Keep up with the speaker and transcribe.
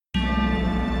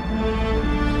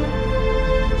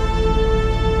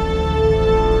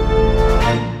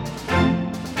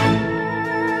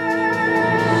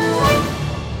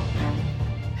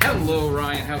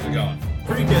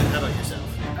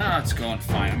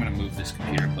going to move this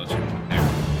computer closer to there.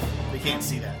 They can't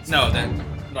see that. So. No, that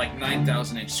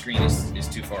 9,000-inch screen is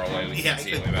too far away. We can't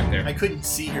see it way back there. I couldn't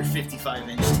see your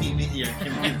 55-inch TV, your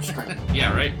computer screen.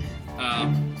 Yeah, right.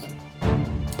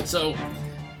 So,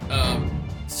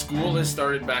 school has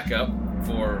started back up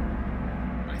for,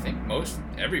 I think, most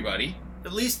everybody.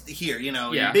 At least here,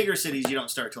 Yeah. in bigger cities, you don't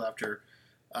start till after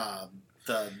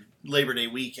the Labor Day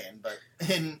weekend. But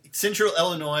in central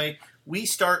Illinois, we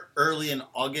start early in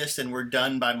August and we're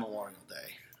done by Memorial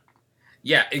Day.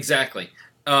 Yeah, exactly.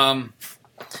 But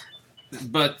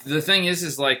the thing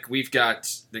is like we've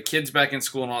got the kids back in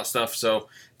school and all that stuff, so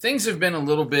things have been a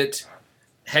little bit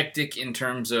hectic in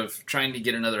terms of trying to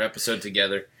get another episode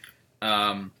together.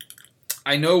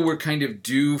 I know we're kind of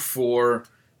due for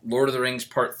Lord of the Rings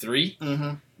Part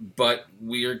 3, but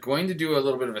we are going to do a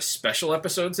little bit of a special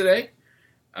episode today,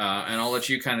 and I'll let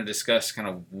you kind of discuss kind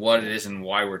of what it is and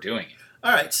why we're doing it.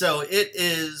 All right, so it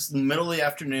is middle of the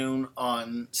afternoon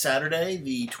on Saturday,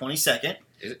 the 22nd.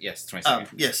 Is it? Yes, 22nd.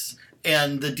 Yes,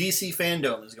 and the DC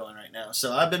Fandom is going right now.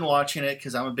 So I've been watching it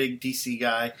because I'm a big DC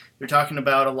guy. They're talking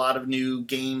about a lot of new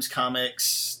games,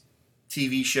 comics,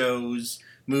 TV shows,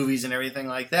 movies, and everything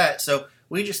like that. So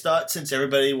we just thought since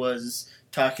everybody was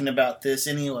talking about this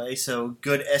anyway, so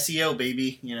good SEO,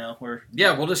 baby. We're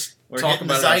we'll just talk hitting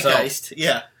about the it ourselves. zeitgeist.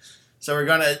 Yeah, so we're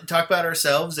gonna talk about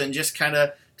ourselves and just kind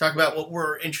of talk about what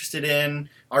we're interested in,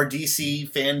 our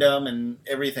DC fandom, and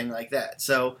everything like that.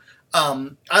 So.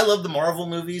 I love the Marvel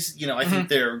movies. I think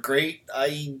they're great.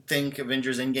 I think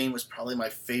Avengers Endgame was probably my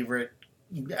favorite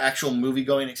actual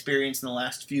movie-going experience in the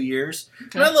last few years.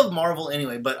 Okay. And I love Marvel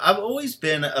anyway, but I've always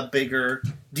been a bigger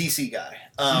DC guy.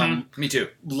 Me too.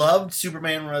 Loved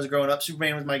Superman when I was growing up.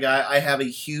 Superman was my guy. I have a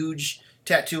huge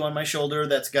tattoo on my shoulder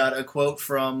that's got a quote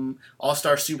from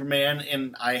All-Star Superman,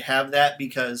 and I have that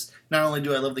because not only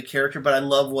do I love the character, but I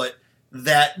love what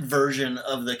that version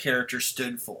of the character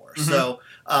stood for. So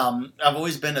I've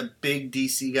always been a big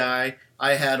DC guy.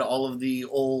 I had all of the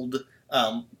old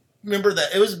remember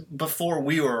that it was before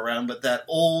we were around, but that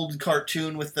old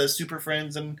cartoon with the Super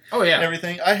Friends and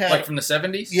everything. I had from the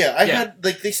 70s. Yeah, I had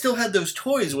they still had those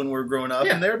toys when we were growing up,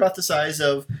 and they're about the size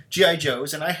of GI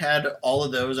Joes, and I had all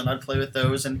of those, and I'd play with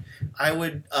those, and I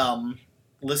would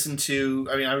listen to.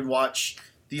 I would watch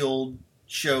the old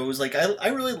shows. Like I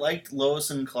really liked Lois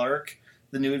and Clark.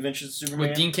 The New Adventures of Superman.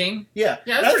 With Dean Cain? Yeah.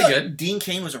 Yeah, that's pretty good. Dean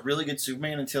Cain was a really good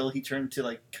Superman until he turned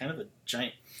into kind of a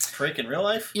giant prick in real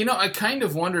life. I kind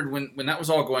of wondered when that was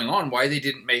all going on why they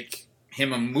didn't make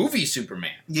him a movie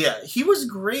Superman. Yeah, he was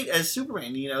great as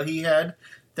Superman. He had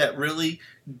that really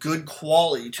good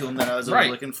quality to him that I was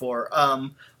looking for.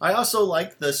 I also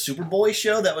liked the Superboy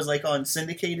show that was on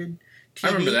syndicated TV.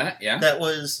 I remember that, yeah. That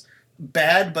was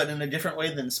bad, but in a different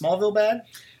way than Smallville bad.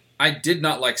 I did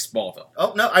not like Smallville.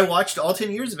 Oh, no, I watched all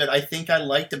 10 years of it. I think I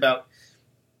liked about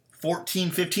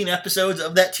 14, 15 episodes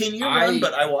of that 10-year run,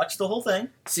 but I watched the whole thing.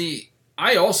 See,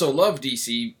 I also love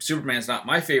DC. Superman's not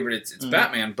my favorite. It's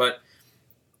Batman, but,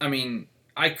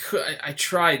 I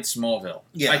tried Smallville.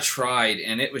 Yeah. I tried,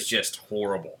 and it was just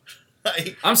horrible.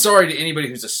 I'm sorry to anybody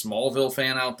who's a Smallville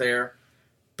fan out there,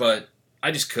 but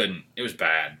I just couldn't. It was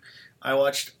bad. I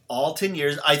watched all 10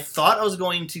 years. I thought I was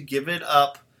going to give it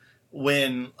up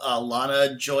when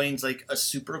Lana joins a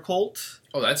super cult.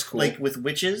 Oh, that's cool. With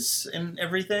witches and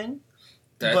everything.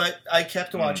 But I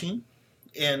kept watching.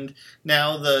 And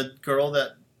now the girl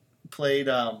that played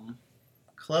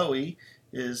Chloe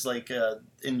is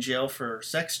in jail for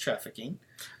sex trafficking.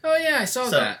 Oh yeah, I saw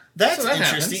that. That's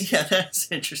interesting. Happens. Yeah, that's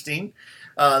interesting.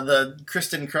 The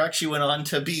Kristen Kruk, she went on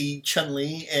to be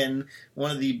Chun-Li in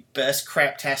one of the best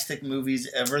craptastic movies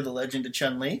ever, The Legend of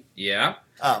Chun-Li. Yeah.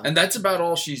 And that's about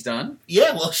all she's done?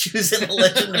 Yeah, well, she was in The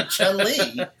Legend of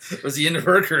Chun-Li. It was the end of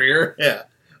her career. Yeah.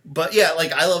 But yeah,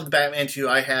 I loved Batman too.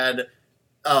 I had,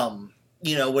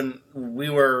 when we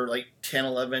were 10,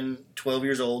 11, 12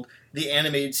 years old, the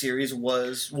animated series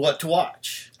was what to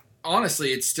watch.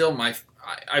 Honestly, it's still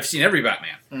I've seen every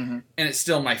Batman, and it's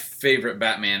still my favorite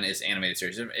Batman is animated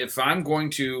series. If I'm going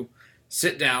to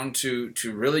sit down to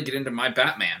really get into my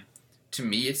Batman, to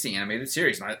me, it's the animated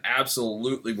series, and I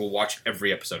absolutely will watch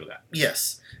every episode of that.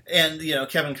 Yes. And,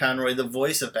 Kevin Conroy, the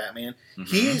voice of Batman,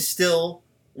 he is still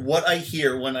what I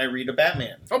hear when I read a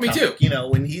Batman comic. Me too.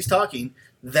 When he's talking,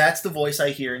 that's the voice I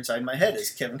hear inside my head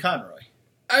is Kevin Conroy.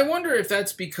 I wonder if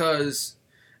that's because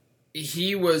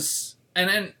he was,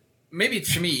 and maybe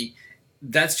to me,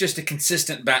 that's just a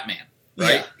consistent Batman,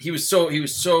 right? Yeah. He was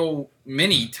so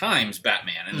many times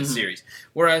Batman in the series.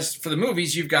 Whereas for the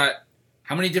movies, you've got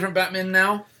how many different Batmen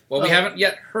now? Well, we haven't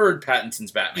yet heard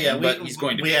Pattinson's Batman, but he's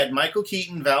going to be. We had Michael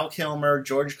Keaton, Val Kilmer,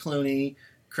 George Clooney,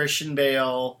 Christian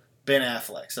Bale, Ben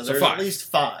Affleck. So So there's 5. at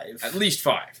least 5. At least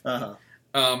 5.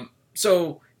 Uh-huh.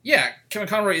 So, yeah, Kevin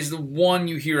Conroy is the one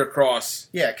you hear across.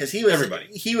 Yeah, because Everybody.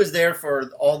 he was there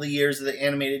for all the years of the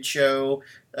animated show,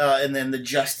 and then the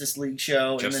Justice League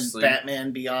show, Justice and League. then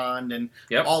Batman Beyond, and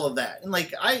Yep. all of that. And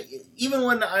like even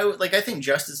when I think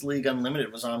Justice League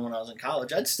Unlimited was on when I was in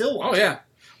college, I'd still watch. Oh, yeah.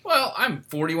 Well, I'm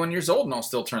 41 years old, and I'll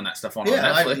still turn that stuff on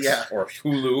Yeah, Netflix or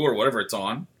Hulu or whatever it's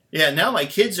on. Yeah, now my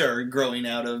kids are growing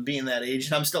out of being that age,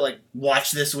 and I'm still like,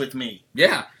 watch this with me.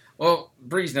 Yeah. Well,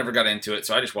 Bree's never got into it,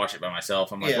 so I just watch it by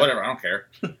myself. I'm like, Yeah. whatever, I don't care.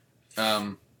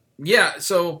 Yeah,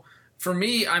 so for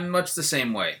me, I'm much the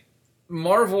same way.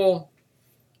 Marvel,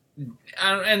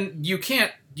 and you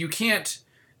can't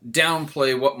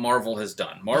downplay what Marvel has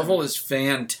done. Marvel is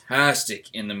fantastic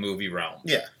in the movie realm.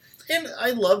 Yeah, and I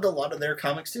loved a lot of their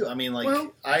comics too. I mean,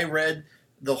 like I read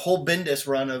the whole Bendis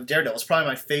run of Daredevil. It's probably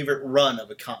my favorite run of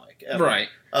a comic ever. Right.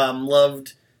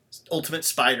 Loved Ultimate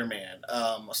Spider-Man,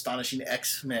 Astonishing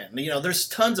X-Men. You know, there's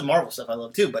tons of Marvel stuff I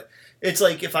love too, but it's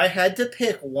like if I had to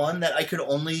pick one that I could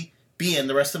only be in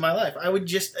the rest of my life,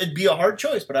 it'd be a hard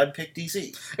choice, but I'd pick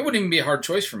DC. It wouldn't even be a hard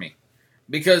choice for me.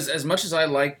 Because as much as I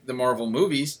like the Marvel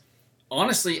movies,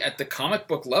 honestly, at the comic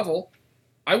book level,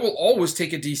 I will always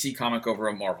take a DC comic over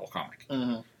a Marvel comic.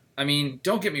 Mm-hmm. I mean,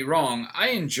 don't get me wrong, I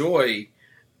enjoy,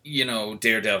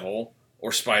 Daredevil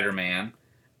or Spider-Man,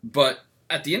 but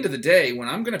at the end of the day, when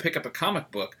I'm going to pick up a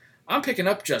comic book, I'm picking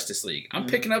up Justice League, I'm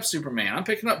picking up Superman, I'm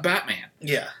picking up Batman.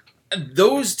 Yeah.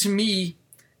 Those, to me,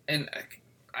 and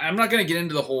I'm not going to get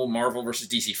into the whole Marvel versus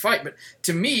DC fight, but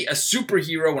to me, a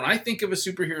superhero, when I think of a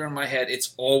superhero in my head,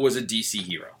 it's always a DC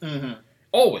hero. Mm-hmm.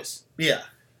 Always. Yeah.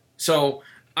 So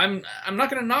I'm not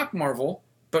going to knock Marvel,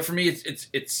 but for me,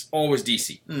 it's always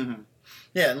DC. Mm-hmm.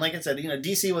 Yeah, and like I said,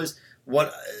 DC was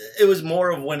it was more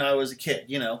of when I was a kid.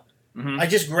 Mm-hmm. I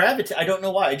just I don't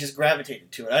know why. I just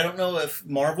gravitated to it. I don't know if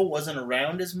Marvel wasn't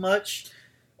around as much,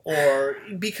 or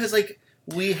because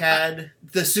we had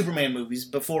the Superman movies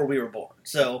before we were born.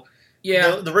 So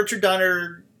Yeah. the Richard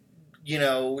Donner,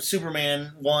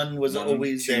 Superman 1 was 1,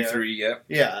 always 2, there. 3, yeah.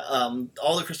 Yeah.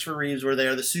 All the Christopher Reeves were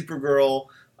there. The Supergirl.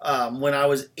 When I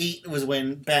was 8 was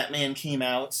when Batman came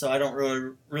out, so I don't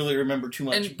really remember too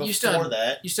much And before you still had,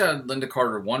 that. You still had Linda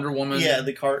Carter, Wonder Woman. Yeah,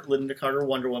 Linda Carter,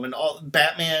 Wonder Woman,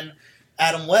 Batman,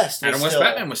 Adam West.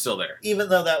 Batman was still there. Even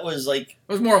though that was it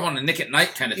was more of on a Nick at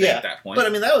Night kind of thing at that point. But I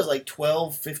mean, that was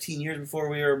 12, 15 years before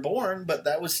we were born, but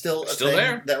that was still a thing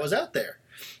there. that was out there.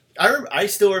 I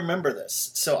still remember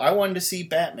this. So I wanted to see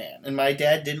Batman, and my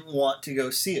dad didn't want to go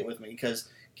see it with me because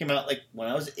it came out when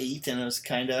I was 8, and it was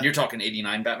kind of... You're talking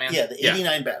 89 Batman? Yeah, the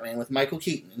 89 Batman with Michael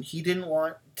Keaton, and he didn't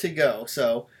want to go,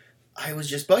 so I was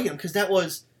just bugging him because that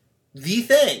was the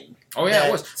thing. Oh yeah,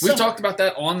 it was. We talked about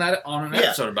that on an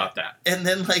episode about that. And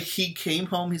then he came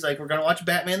home. He's like, "We're gonna watch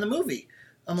Batman the movie."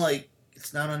 I'm like,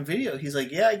 "It's not on video." He's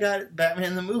like, "Yeah, I got it,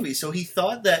 Batman the movie." So he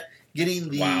thought that getting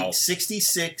the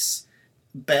 66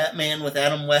 Batman with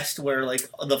Adam West, where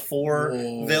the 4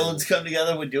 villains come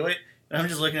together, would do it. And I'm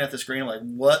just looking at the screen, like,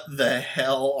 what the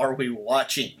hell are we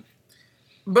watching?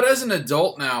 But as an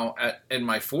adult now, in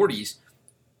my 40s,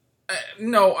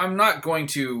 no, I'm not going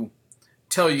to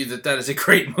tell you that is a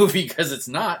great movie because it's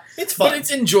not. It's fun. But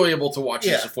it's enjoyable to watch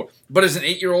as a 4. But as an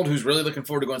 8-year-old who's really looking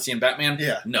forward to going and seeing Batman,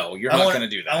 no, you're not going to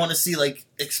do that. I want to see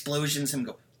explosions, him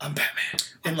go, "I'm Batman,"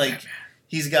 and Batman.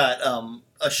 He's got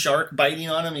a shark biting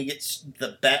on him. He gets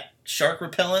the bat shark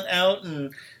repellent out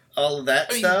and all of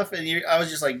that stuff. And I was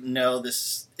just like, no,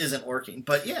 this isn't working.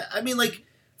 But yeah, I mean,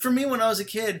 for me when I was a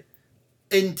kid,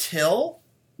 until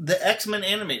the X-Men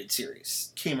animated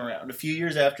series came around a few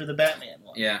years after the Batman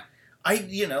one. Yeah.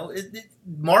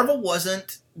 Marvel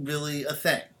wasn't really a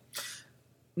thing.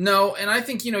 No, and I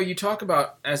think, you talk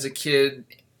about as a kid,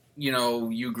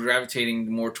 you gravitating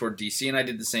more toward DC, and I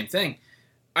did the same thing.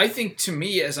 I think to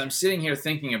me, as I'm sitting here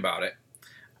thinking about it,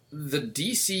 the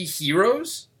DC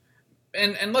heroes,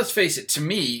 and let's face it, to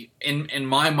me, in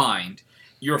my mind,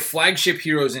 your flagship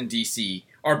heroes in DC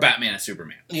are Batman and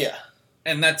Superman. Yeah.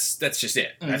 And that's just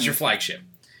it. Mm-hmm. That's your flagship.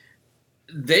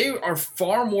 They are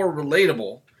far more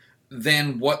relatable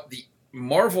than what the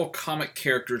Marvel comic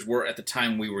characters were at the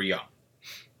time we were young.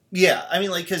 Yeah, I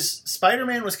mean, because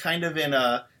Spider-Man was kind of in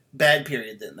a bad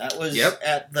period then. That was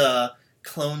at the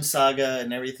Clone Saga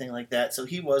and everything like that, so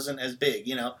he wasn't as big,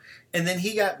 And then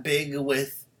he got big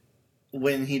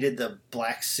when he did the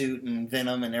black suit and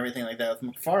Venom and everything like that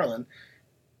with McFarlane.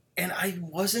 And I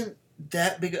wasn't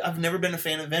that big. I've never been a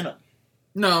fan of Venom.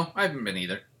 No, I haven't been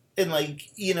either. And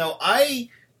I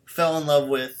fell in love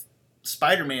with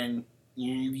Spider-Man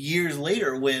years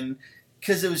later when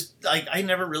because it was like I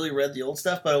never really read the old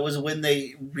stuff, but it was when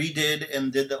they redid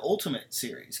and did the Ultimate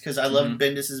series because I loved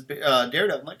Bendis's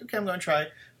Daredevil. I'm like, okay, I'm going to try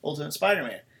Ultimate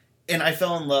Spider-Man, and I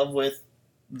fell in love with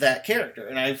that character.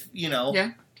 And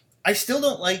I still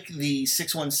don't like the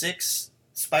 616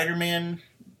 Spider-Man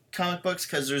comic books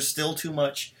because there's still too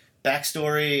much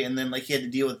backstory, and then like he had to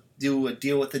do a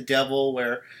deal with the devil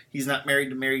where he's not married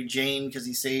to Mary Jane because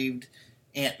he saved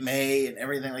Aunt May and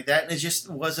everything like that, and it just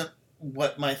wasn't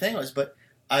what my thing was. But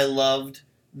I loved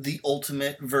the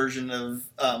Ultimate version of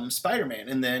Spider-Man,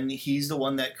 and then he's the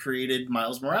one that created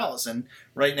Miles Morales, and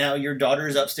right now your daughter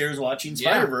is upstairs watching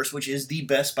Spider-Verse, which is the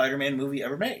best Spider-Man movie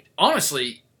ever made.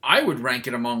 Honestly, I would rank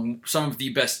it among some of the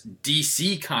best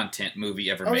DC content movie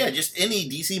ever made. Oh yeah, just any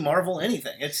DC, Marvel,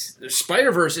 anything.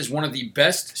 Spider-Verse is one of the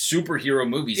best superhero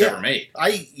movies ever made.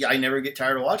 I never get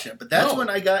tired of watching it, but that's when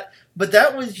I got. But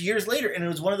that was years later, and it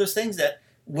was one of those things that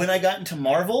when I got into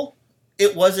Marvel,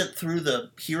 it wasn't through the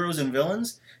heroes and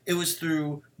villains; it was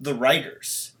through the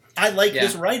writers. I like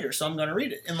this writer, so I'm going to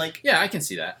read it. And I can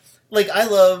see that. Like I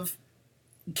love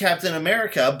Captain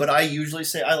America, but I usually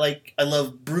say I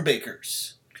love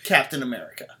Brubaker's Captain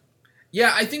America.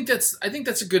 Yeah, I think that's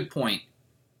a good point.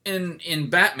 In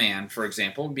Batman, for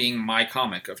example, being my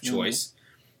comic of choice,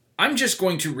 I'm just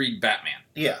going to read Batman.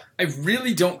 Yeah. I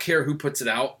really don't care who puts it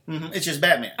out. Mm-hmm. It's just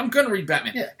Batman. I'm going to read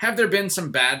Batman. Yeah. Have there been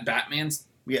some bad Batmans?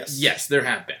 Yes. Yes, there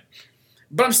have been.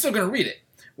 But I'm still going to read it.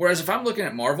 Whereas if I'm looking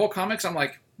at Marvel comics, I'm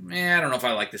like, I don't know if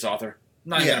I like this author. I'm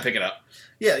not even going to pick it up.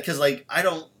 Yeah, because I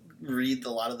don't read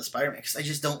a lot of the Spider-Man because I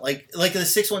just don't like the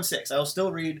 616. I'll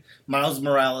still read Miles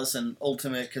Morales and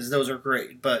Ultimate because those are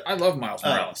great. But I love Miles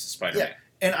Morales as Spider-Man. Yeah,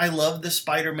 and I love the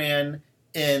Spider-Man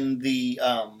in the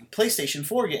PlayStation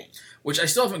 4 game, which I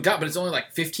still haven't got, but it's only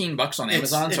like $15 on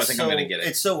Amazon, so I think I'm going to get it.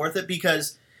 It's so worth it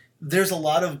because there's a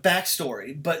lot of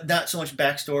backstory, but not so much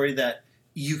backstory that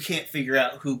you can't figure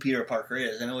out who Peter Parker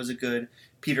is, and it was a good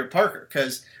Peter Parker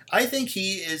because I think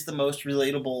he is the most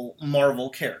relatable Marvel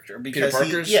character. Because Peter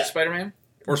Parker's Spider-Man?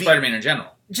 Or Spider-Man in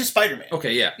general? Just Spider-Man.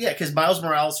 Okay, yeah. Yeah, because Miles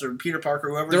Morales or Peter Parker,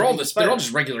 whoever. They're all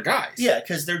just regular guys. Yeah,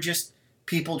 because they're just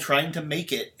people trying to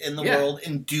make it in the world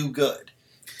and do good.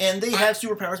 And they have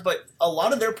superpowers, but a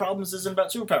lot of their problems isn't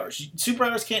about superpowers.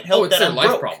 Superpowers can't help it's that their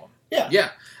life problem. Yeah.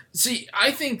 Yeah. See,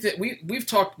 I think that we've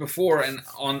talked before and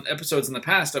on episodes in the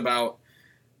past about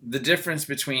the difference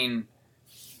between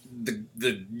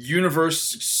the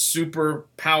universe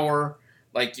superpower,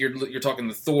 like you're talking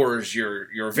the Thors,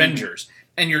 your Avengers,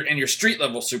 and your street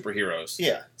level superheroes,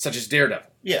 such as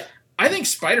Daredevil. Yeah, I think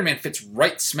Spider-Man fits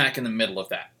right smack in the middle of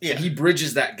that. Yeah, he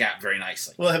bridges that gap very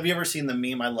nicely. Well, have you ever seen the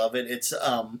meme? I love it. It's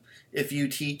if you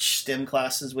teach STEM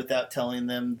classes without telling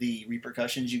them the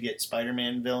repercussions, you get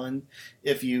Spider-Man villain.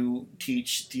 If you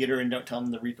teach theater and don't tell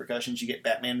them the repercussions, you get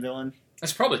Batman villain.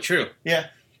 That's probably true. Yeah.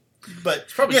 But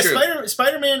it's probably true.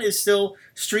 Spider-Man is still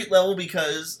street level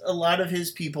because a lot of his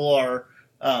people are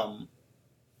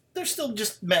they're still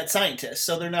just mad scientists,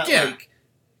 so they're not like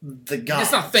the gods.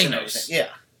 It's not Thanos.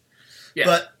 Yeah.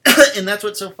 But and that's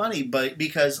what's so funny, but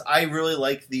because I really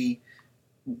like the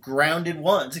grounded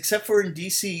ones, except for in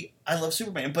DC, I love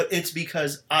Superman, but it's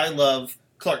because I love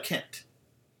Clark Kent.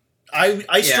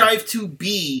 I strive to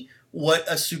be what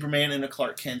a Superman and a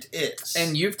Clark Kent is.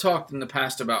 And you've talked in the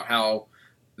past about how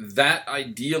that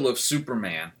ideal of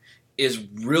Superman is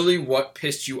really what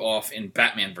pissed you off in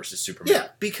Batman vs. Superman. Yeah,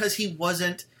 because he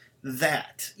wasn't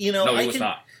that. No, he was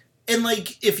not. And,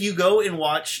 if you go and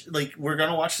watch, we're going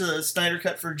to watch the Snyder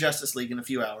Cut for Justice League in a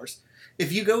few hours.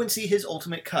 If you go and see his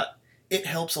Ultimate Cut, it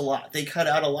helps a lot. They cut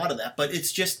out a lot of that. But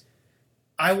it's just,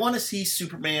 I want to see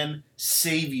Superman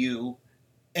save you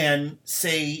and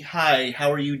say, hi,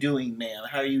 how are you doing, man?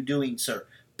 How are you doing, sir?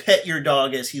 Pet your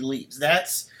dog as he leaves.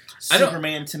 That's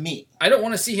Superman to me. I don't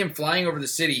want to see him flying over the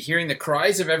city, hearing the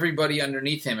cries of everybody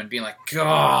underneath him and being like,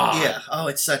 God. Yeah. Oh,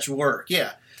 it's such work.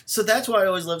 Yeah. So that's why I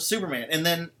always love Superman. And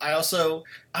then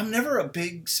I'm never a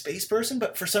big space person,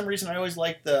 but for some reason I always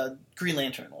like the Green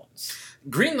Lantern ones.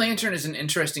 Green Lantern is an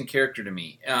interesting character to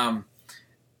me.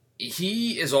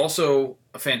 He is also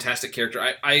a fantastic character.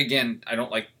 I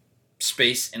don't like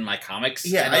space in my comics.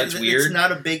 Yeah, it's weird. It's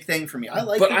not a big thing for me. I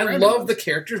love the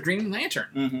character of Green Lantern.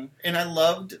 Mm-hmm. And I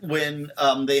loved when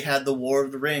they had the War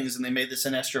of the Rings and they made the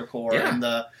Sinestro Corps and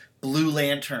the Blue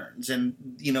Lanterns. And,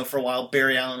 for a while,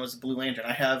 Barry Allen was the Blue Lantern.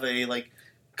 I have a,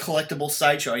 collectible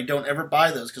sideshow. I don't ever buy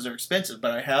those because they're expensive,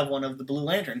 but I have one of the Blue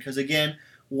Lantern because, again,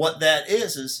 what that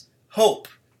is hope,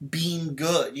 being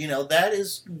good. That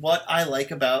is what I like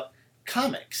about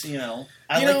comics, I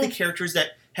like the characters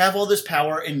that have all this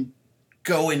power and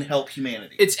go and help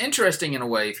humanity. It's interesting in a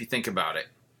way if you think about it.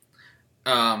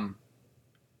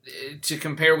 to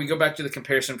compare, we go back to the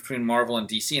comparison between Marvel and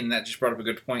DC, and that just brought up a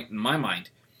good point in my mind.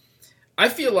 I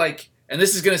feel like, and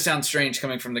this is going to sound strange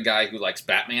coming from the guy who likes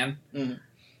Batman,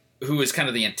 who is kind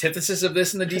of the antithesis of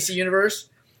this in the DC universe,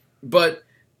 but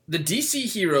the DC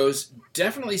heroes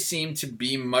definitely seem to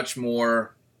be much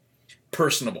more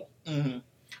personable,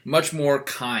 much more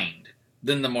kind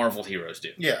than the Marvel heroes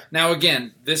do. Yeah. Now,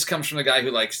 again, this comes from the guy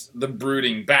who likes the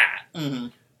brooding bat,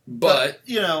 but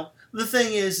you know, the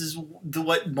thing is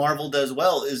what Marvel does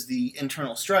well is the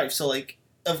internal strife. So, like,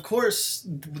 of course,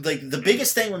 like the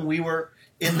biggest thing when we were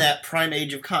in that prime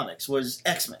age of comics was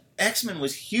X-Men. X-Men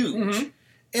was huge,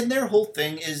 and their whole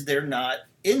thing is they're not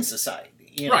in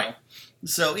society, you know? Right?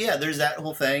 So yeah, there's that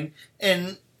whole thing.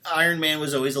 And Iron Man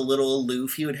was always a little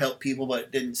aloof. He would help people, but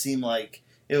it didn't seem like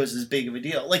it was as big of a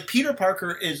deal. Like Peter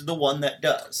Parker is the one that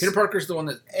does. Peter Parker's the one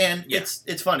that, and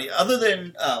it's funny. Other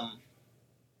than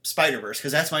Spider-Verse,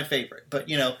 because that's my favorite. But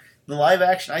you know, the live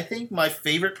action. I think my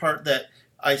favorite part that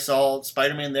I saw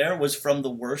Spider-Man there was from the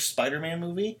worst Spider-Man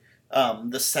movie,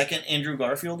 the second Andrew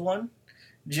Garfield one.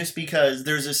 Just because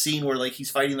there's a scene where like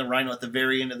he's fighting the Rhino at the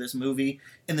very end of this movie,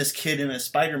 and this kid in a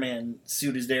Spider-Man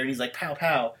suit is there, and he's like pow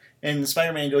pow, and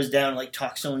Spider-Man goes down and like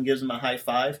talks to him and gives him a high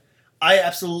five. I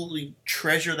absolutely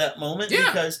treasure that moment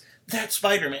because that's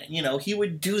Spider-Man. You know, he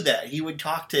would do that. He would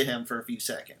talk to him for a few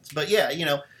seconds. But yeah, you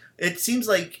know, it seems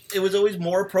like it was always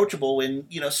more approachable when,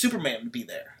 you know, Superman would be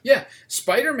there. Yeah,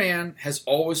 Spider-Man has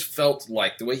always felt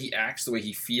like the way he acts, the way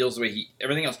he feels, the way he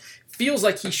everything else feels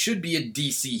like he should be a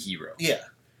DC hero. Yeah.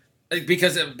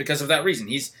 Because of that reason.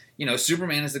 He's, you know,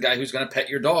 Superman is the guy who's going to pet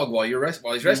your dog while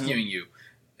he's rescuing you.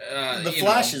 The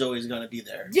Flash is always going to be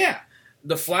there. Yeah.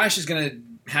 The Flash is going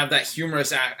to have that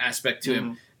humorous aspect to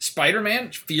him.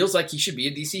 Spider-Man feels like he should be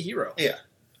a DC hero. Yeah.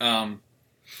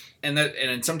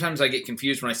 And sometimes I get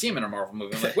confused when I see him in a Marvel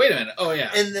movie. I'm like, wait a minute. Oh,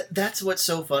 yeah. And that's what's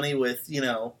so funny with, you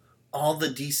know, all the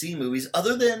DC movies,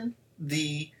 other than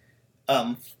the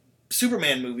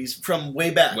Superman movies from way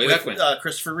back with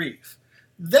Christopher Reeve.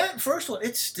 That first one,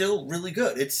 it's still really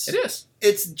good. It is.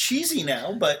 It's cheesy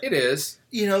now, but it is.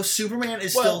 You know, Superman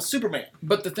is still Superman.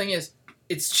 But the thing is,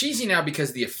 it's cheesy now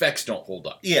because the effects don't hold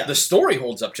up. Yeah. The story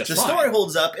holds up just fine. The story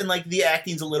holds up, and like the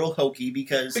acting's a little hokey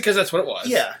because that's what it was.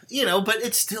 Yeah, you know, but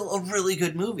it's still a really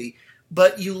good movie.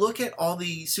 But you look at all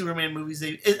the Superman movies.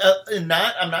 I'm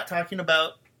not talking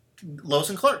about Lois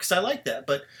and Clark because I like that.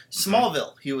 But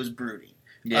Smallville, he was brooding.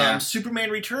 Yeah. Superman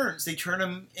Returns, they turn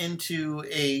him into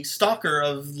a stalker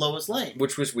of Lois Lane.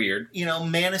 Which was weird. You know,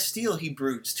 Man of Steel, he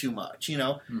broods too much, you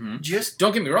know. Just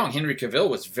don't get me wrong, Henry Cavill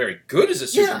was very good as a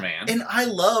Superman. And I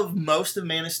love most of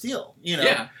Man of Steel, you know.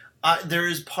 Yeah. There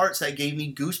is parts that gave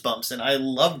me goosebumps, and I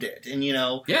loved it. And, you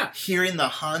know, hearing the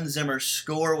Hans Zimmer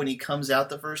score when he comes out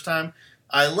the first time,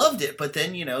 I loved it. But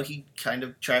then, you know, he kind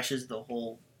of trashes the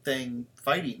whole thing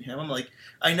fighting him. I'm like,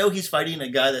 I know he's fighting a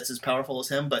guy that's as powerful as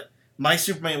him, but my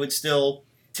Superman would still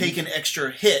take an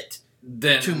extra hit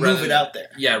to move it out there.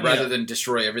 Yeah, rather than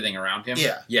destroy everything around him.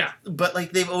 Yeah. Yeah. But,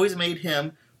 like, they've always made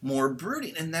him more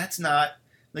brooding, and that's not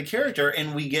the character.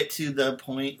 And we get to the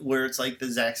point where it's like the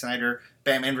Zack Snyder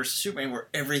Batman vs. Superman, where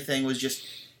everything was just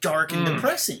dark and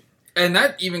depressing. And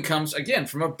that even comes, again,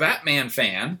 from a Batman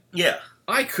fan. Yeah.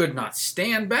 I could not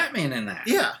stand Batman in that.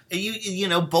 Yeah. You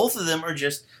know, both of them are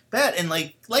just bad. And,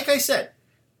 like I said,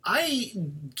 I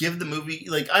give the movie,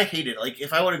 like, I hate it. Like,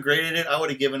 if I would have graded it, I would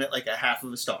have given it, like, a half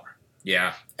of a star.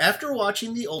 Yeah. After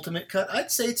watching the Ultimate Cut, I'd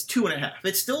say it's 2.5.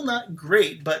 It's still not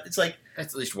great, but it's like...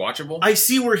 That's at least watchable. I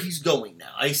see where he's going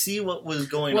now. I see what was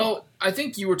going on. Well, I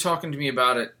think you were talking to me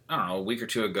about it, I don't know, a week or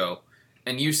two ago,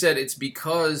 and you said it's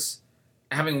because,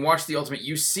 having watched the Ultimate,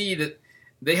 you see that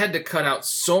they had to cut out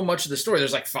so much of the story.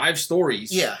 There's like 5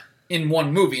 stories. Yeah. In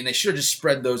one movie, and they should have just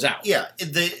spread those out. Yeah,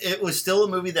 it was still a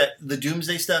movie that the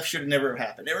Doomsday stuff should have never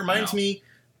happened. It reminds me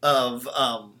of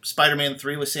Spider-Man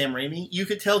 3 with Sam Raimi. You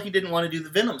could tell he didn't want to do the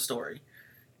Venom story.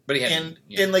 But he had...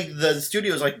 And like, the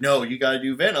studio's like, no, you gotta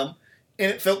do Venom. And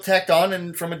it felt tacked on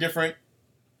and from a different,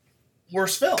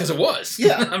 worse film. Because it was.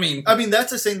 Yeah. I mean,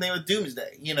 that's the same thing with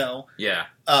Doomsday, you know. Yeah.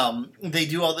 They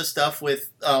do all this stuff with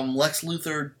Lex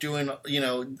Luthor doing, you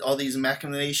know, all these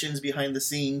machinations behind the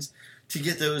scenes to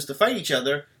get those to fight each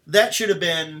other. That should have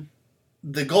been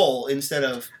the goal instead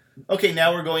of, okay,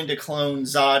 now we're going to clone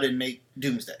Zod and make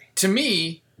Doomsday. To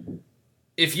me,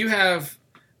 if you have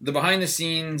the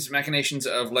behind-the-scenes machinations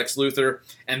of Lex Luthor,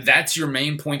 and that's your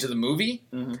main point of the movie,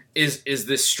 is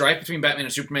this strife between Batman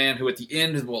and Superman, who at the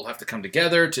end will have to come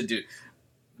together to do...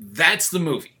 That's the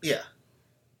movie. Yeah.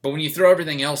 But when you throw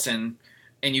everything else in,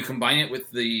 and you combine it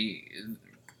with the...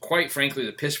 Quite frankly,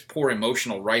 the piss-poor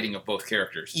emotional writing of both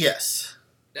characters. Yes.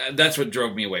 That's what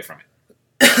drove me away from it.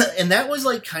 And that was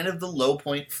like kind of the low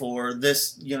point for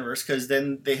this universe, because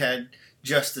then they had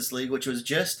Justice League, which was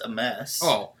just a mess.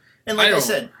 Oh, and like I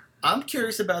said, I'm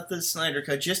curious about the Snyder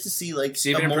Cut just to see like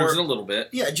see if it improves it a little bit.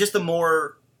 Yeah, just a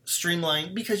more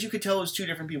streamlined, because you could tell it was two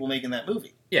different people making that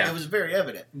movie. Yeah, it was very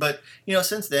evident. But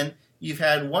since then you've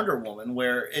had Wonder Woman,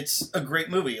 where it's a great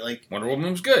movie. Like Wonder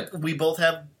Woman was good. We both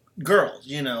have girls.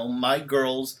 My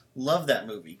girls love that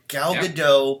movie. Gal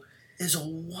Gadot is a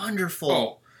wonderful.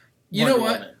 Oh, you know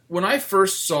what? Woman. When I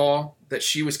first saw that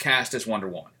she was cast as Wonder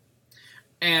Woman,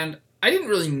 and I didn't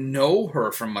really know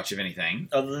her from much of anything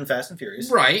other than Fast and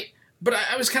Furious, right? But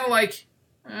I was kind of like,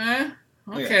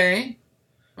 okay,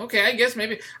 I guess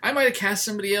maybe I might have cast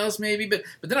somebody else, maybe. But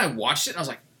then I watched it and I was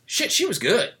like, shit, she was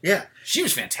good. Yeah, she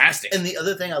was fantastic. And the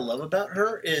other thing I love about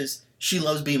her is she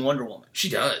loves being Wonder Woman. She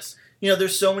does.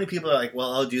 There's so many people that are like,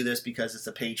 well, I'll do this because it's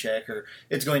a paycheck or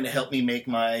it's going to help me make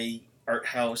my art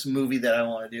house movie that I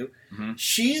want to do. Mm-hmm.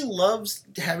 She loves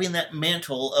having that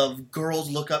mantle of girls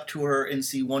look up to her and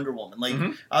see Wonder Woman. Like,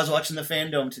 I was watching the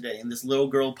Fandom today, and this little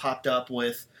girl popped up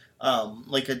with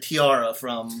like a tiara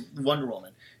from Wonder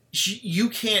Woman.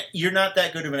 You're not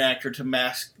that good of an actor to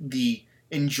mask the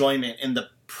enjoyment and the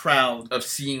proud of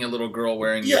seeing a little girl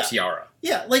wearing your tiara.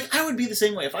 Yeah, like I would be the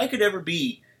same way if I could ever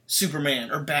be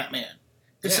Superman or Batman.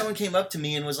 If someone came up to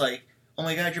me and was like, "Oh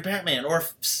my God, you're Batman," or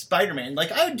Spider-Man,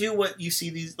 like I would do what you see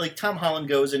these, like Tom Holland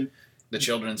goes and the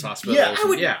children's hospital. Yeah,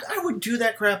 I would do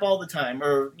that crap all the time.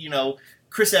 Or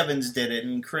Chris Evans did it,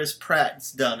 and Chris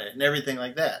Pratt's done it, and everything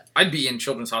like that. I'd be in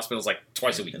children's hospitals like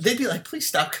twice a week. They'd be like, "Please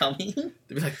stop coming."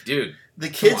 They'd be like, "Dude, the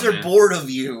kids are bored of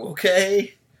you."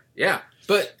 Okay. Yeah,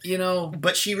 but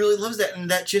but she really loves that,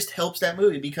 and that just helps that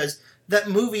movie, because that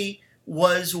movie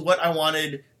was what I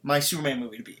wanted my Superman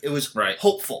movie to be. It was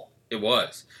hopeful. It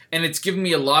was. And it's given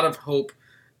me a lot of hope.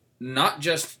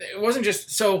 It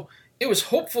was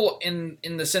hopeful in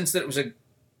the sense that it was a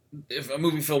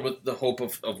movie filled with the hope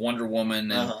of Wonder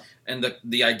Woman and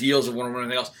the ideals of Wonder Woman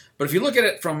and everything else. But if you look at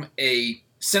it from a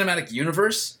cinematic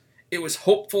universe, it was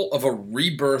hopeful of a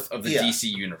rebirth of the DC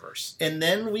universe. And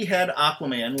then we had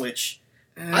Aquaman, which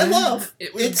I love.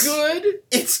 It's good.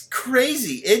 It's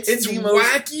crazy. It's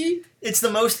wacky. It's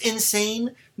the most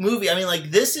insane movie. I mean,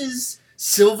 like, this is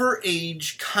Silver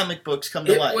Age comic books come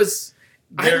to life.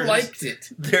 I liked it.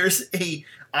 There's a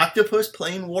octopus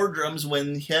playing war drums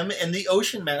when him and the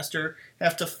Ocean Master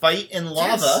have to fight in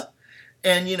lava.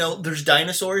 Yes. And, there's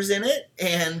dinosaurs in it,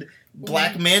 and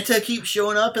Black Manta keeps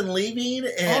showing up and leaving.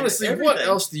 And honestly, what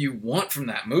else do you want from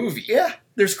that movie? Yeah.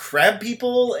 There's crab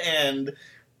people and...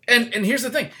 And here's the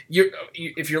thing.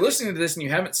 If you're listening to this and you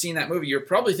haven't seen that movie, you're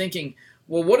probably thinking,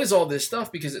 well, what is all this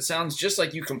stuff? Because it sounds just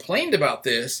like you complained about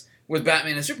this with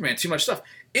Batman and Superman. Too much stuff.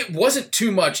 It wasn't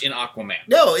too much in Aquaman.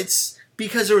 No, it's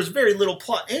because there was very little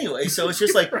plot anyway. So it's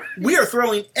just like, we are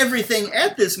throwing everything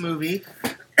at this movie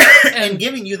and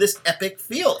giving you this epic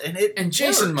feel. And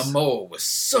Jason Momoa was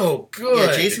so good.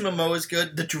 Yeah, Jason Momoa is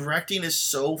good. The directing is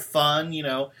so fun.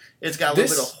 It's got a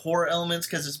little bit of horror elements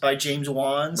because it's by James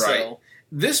Wan. Right. So.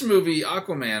 This movie,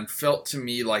 Aquaman, felt to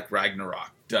me like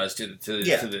Ragnarok does to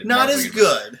the not as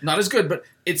good. Not as good, but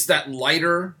it's that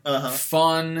lighter,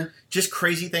 fun, just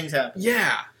crazy things happen.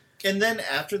 Yeah. And then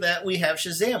after that, we have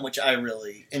Shazam, which I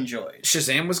really enjoyed.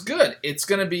 Shazam was good. It's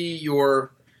going to be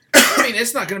your... I mean,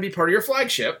 it's not going to be part of your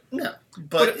flagship. No,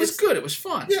 but it was good. It was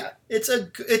fun. Yeah, it's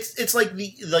like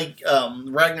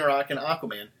Ragnarok and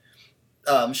Aquaman.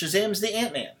 Shazam's the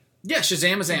Ant-Man. Yeah,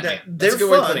 Shazam is Ant-Man. That's a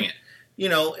good way of putting it.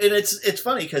 And it's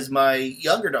funny because my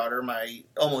younger daughter, my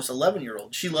almost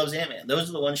 11-year-old, she loves Ant-Man. Those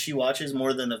are the ones she watches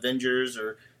more than Avengers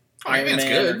or Iron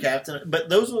Man or Captain. But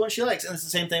those are the ones she likes, and it's the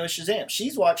same thing with Shazam.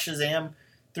 She's watched Shazam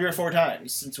 3 or 4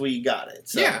 times since we got it.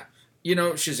 So. Yeah,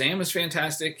 Shazam is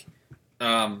fantastic.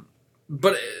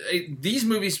 But these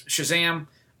movies, Shazam,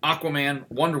 Aquaman,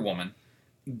 Wonder Woman,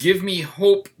 give me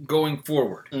hope going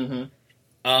forward.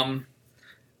 Mm-hmm.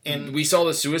 And we saw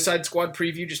the Suicide Squad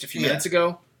preview just a few minutes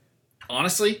ago.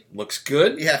 Honestly, looks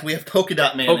good. Yeah, we have Polka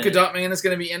Dot Man. Polka Dot Man is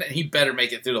going to be in it. He better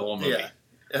make it through the whole movie.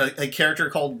 Yeah. A character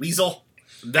called Weasel.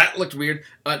 That looked weird.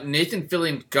 Nathan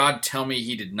Fillion, God tell me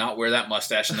he did not wear that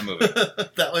mustache in the movie.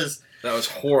 That was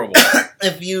horrible.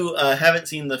 If you haven't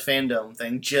seen the Fandom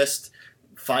thing, just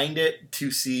find it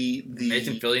to see the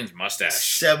Nathan Fillion's mustache.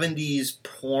 70s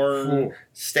porn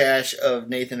stash of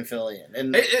Nathan Fillion.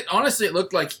 And honestly, it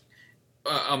looked like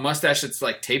a mustache that's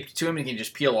like taped to him and he can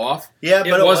just peel off. Yeah,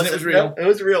 but it wasn't. It was real. No, it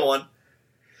was a real one.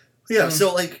 Yeah,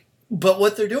 so but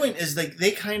what they're doing is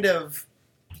they kind of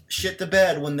shit the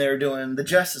bed when they're doing the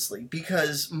Justice League,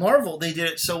 because Marvel, they did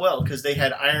it so well because they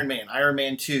had Iron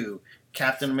Man 2,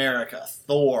 Captain America,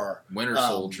 Thor, Winter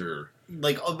Soldier.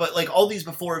 but like all these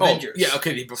before Avengers. Yeah,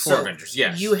 okay, the before So, Avengers,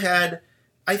 yes. You had,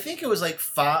 I think it was like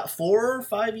 4 or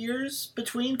 5 years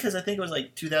between, because I think it was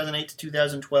like 2008 to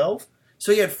 2012.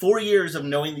 So you had 4 years of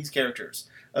knowing these characters,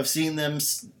 of seeing them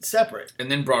separate. And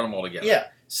then brought them all together. Yeah.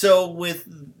 So with,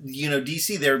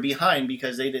 DC, they were behind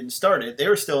because they didn't start it. They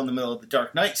were still in the middle of the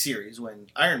Dark Knight series when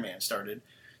Iron Man started.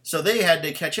 So they had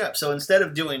to catch up. So instead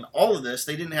of doing all of this,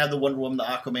 they didn't have the Wonder Woman, the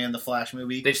Aquaman, the Flash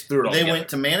movie. They just threw it all They together. went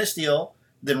to Man of Steel,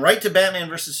 then right to Batman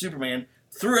vs. Superman,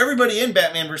 threw everybody in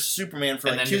Batman vs. Superman for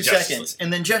And like then 2 Justice seconds, League.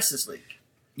 and then Justice League.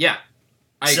 Yeah.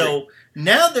 I agree. So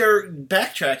now they're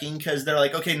backtracking because they're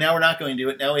like, okay, now we're not going to do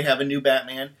it. Now we have a new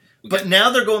Batman. But now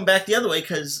they're going back the other way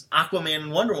because Aquaman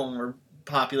and Wonder Woman were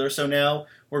popular. So now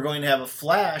we're going to have a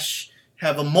Flash,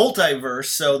 have a multiverse.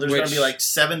 So there's going to be like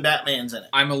 7 Batmans in it.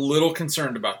 I'm a little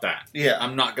concerned about that. Yeah.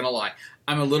 I'm not going to lie.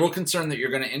 I'm a little concerned that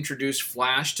you're going to introduce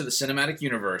Flash to the cinematic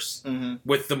universe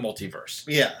with the multiverse.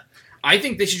 Yeah. I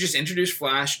think they should just introduce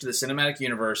Flash to the cinematic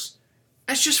universe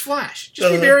as just Flash.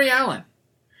 Just be Barry Allen.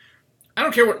 I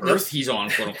don't care what Earth he's on,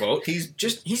 quote unquote.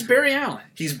 He's Barry Allen.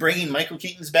 He's bringing Michael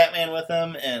Keaton's Batman with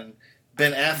him, and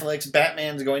Ben Affleck's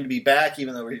Batman's going to be back,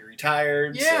 even though he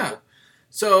retired. Yeah.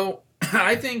 So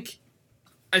I think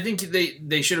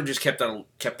they should have just kept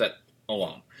that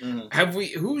alone. Mm-hmm. Have we?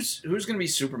 Who's going to be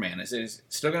Superman? Is it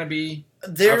still going to be?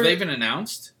 Have They're, they been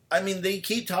announced? I mean, they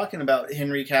keep talking about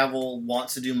Henry Cavill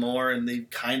wants to do more, and they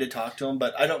kind of talked to him,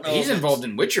 but I don't know. He's involved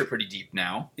in Witcher pretty deep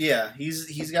now. Yeah,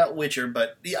 he's got Witcher,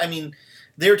 but I mean,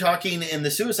 they were talking in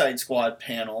the Suicide Squad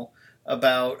panel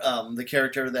about the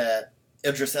character that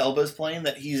Idris Elba's playing,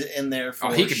 that he's in there for.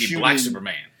 Oh, he could be Black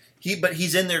Superman. But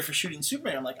he's in there for shooting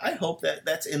Superman. I'm like, I hope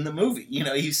that's in the movie.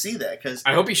 You see that because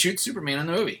I hope he shoots Superman in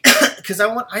the movie. Because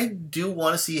I do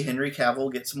want to see Henry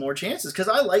Cavill get some more chances because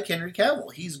I like Henry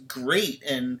Cavill. He's great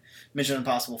in Mission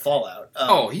Impossible Fallout.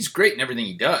 He's great in everything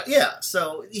he does. Yeah,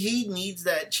 so he needs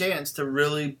that chance to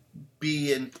really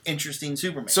be an interesting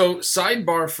Superman. So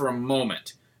sidebar for a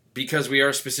moment, because we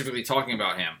are specifically talking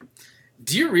about him.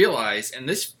 Do you realize, and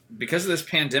this because of this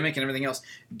pandemic and everything else,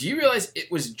 do you realize it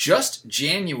was just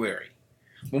January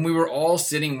when we were all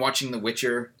sitting watching The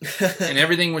Witcher and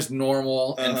everything was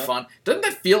normal and fun? Doesn't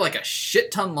that feel like a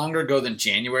shit ton longer ago than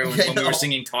January when we were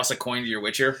singing Toss a Coin to Your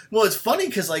Witcher? Well, it's funny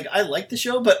because I like the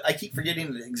show, but I keep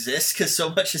forgetting it exists because so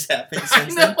much has happened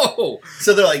since I know! then.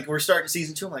 So they're like, we're starting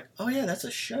season 2. I'm like, oh yeah, that's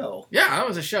a show. Yeah, that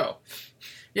was a show.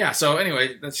 Yeah, so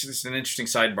anyway, that's just an interesting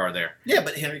sidebar there. Yeah,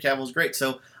 but Henry Cavill's great.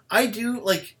 So I do,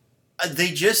 like,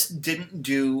 they just didn't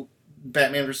do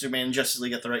Batman vs. Superman and Justice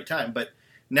League at the right time. But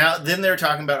now, then they're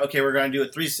talking about, okay, we're going to do a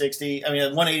 360. I mean, at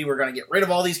 180, we're going to get rid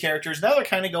of all these characters. Now they're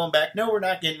kind of going back. No, we're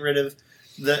not getting rid of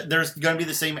there's going to be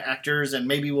the same actors, and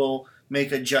maybe we'll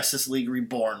make a Justice League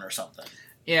Reborn or something.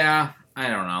 Yeah, I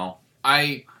don't know.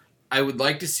 I would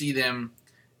like to see them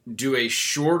do a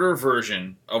shorter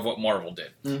version of what Marvel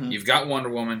did. Mm-hmm. You've got Wonder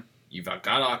Woman. You've got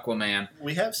Aquaman.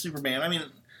 We have Superman. I mean,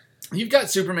 you've got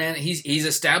Superman. He's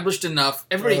established enough.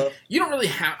 Everybody, you don't really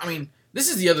have. I mean, this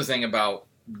is the other thing about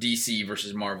DC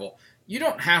versus Marvel. You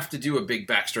don't have to do a big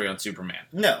backstory on Superman.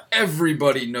 No,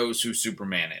 everybody knows who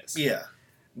Superman is. Yeah.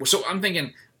 So I'm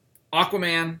thinking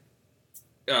Aquaman,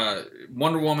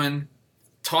 Wonder Woman.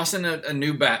 Toss in a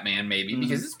new Batman, maybe,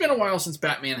 because it's been a while since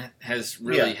Batman has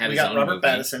really had his own movie. We got Robert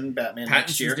Pattinson, Batman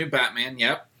next year. Pattinson's new Batman,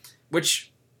 yep.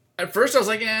 Which, at first I was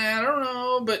like, I don't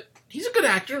know, but he's a good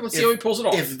actor. Let's see how he pulls it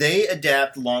off. If they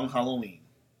adapt Long Halloween,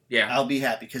 yeah, I'll be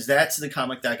happy, because that's the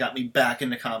comic that got me back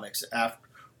into comics.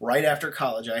 Right after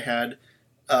college, I had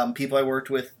people I worked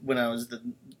with when I was the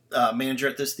manager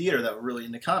at this theater that were really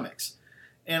into comics.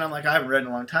 And I'm like, I haven't read in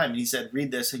a long time. And he said, read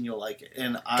this and you'll like it.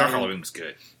 And Dark Halloween was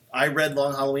good. I read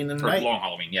Long Halloween in a night. Long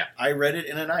Halloween, yeah. I read it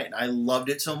in a night. I loved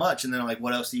it so much. And then I'm like,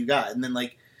 what else do you got? And then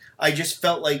like, I just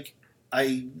felt like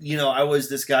I was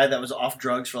this guy that was off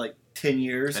drugs for like 10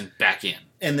 years. And back in.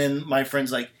 And then my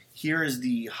friend's like, here is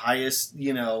the highest,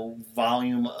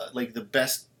 volume, like the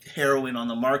best heroin on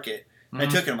the market. And I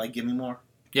took it. I'm like, give me more.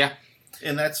 Yeah.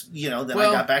 And that's, then I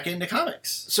got back into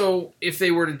comics. So if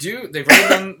they were to do, they've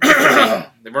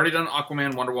already done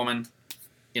Aquaman, Wonder Woman.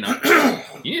 You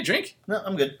need a drink? No,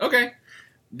 I'm good. Okay.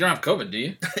 You don't have COVID, do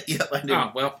you? Yep, I do.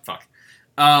 Oh, well, fuck.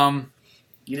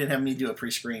 You didn't have me do a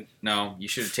pre-screen. No, you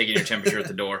should have taken your temperature at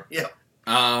the door. Yep.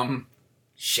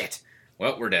 Shit.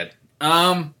 Well, we're dead.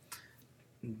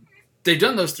 They've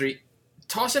done those 3.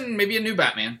 Toss in maybe a new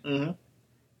Batman. Mm-hmm.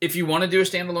 If you want to do a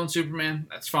standalone Superman,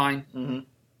 that's fine. Mm-hmm.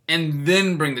 And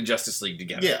then bring the Justice League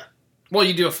together. Yeah. Well,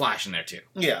 you do a Flash in there, too.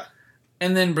 Yeah.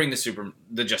 And then bring the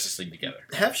Justice League together.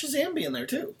 Have Shazam be in there,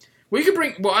 too. We could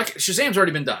bring... Well, Shazam's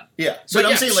already been done. Yeah. So but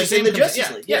I'm saying, like, in the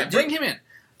Justice League. Yeah, bring him in.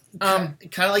 Kind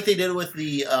of like they did with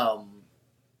the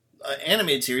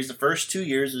animated series, the first 2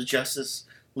 years was Justice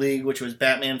League, which was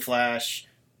Batman, Flash,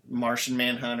 Martian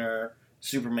Manhunter,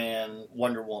 Superman,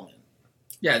 Wonder Woman.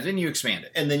 Yeah, then you expand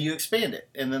it. And then you expand it.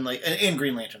 And then, and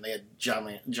Green Lantern. They had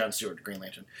John Stewart, Green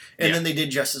Lantern. And then they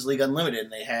did Justice League Unlimited,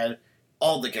 and they had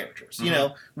all the characters. Mm-hmm. You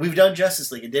know, we've done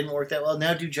Justice League. It didn't work that well.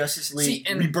 Now do Justice League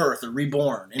Rebirth or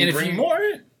Reborn. And bring more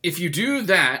in. If you do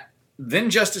that,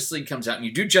 then Justice League comes out, and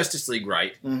you do Justice League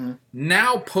right. Mm-hmm.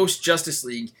 Now, post-Justice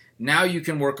League, now you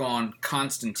can work on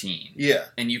Constantine. Yeah.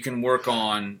 And you can work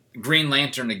on Green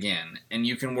Lantern again. And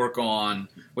you can work on...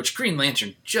 Which Green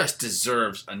Lantern just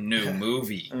deserves a new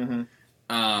movie.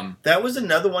 Mm-hmm. That was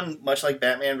another one, much like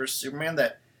Batman vs. Superman,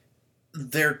 that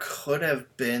there could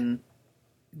have been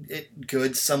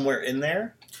good somewhere in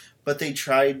there, but they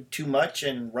tried too much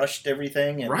and rushed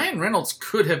everything. And, Ryan Reynolds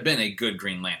could have been a good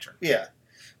Green Lantern. Yeah.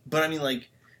 But, I mean, like,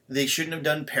 they shouldn't have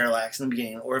done Parallax in the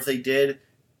beginning, or if they did,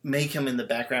 make him in the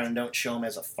background and don't show him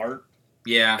as a fart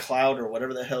cloud or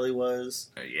whatever the hell he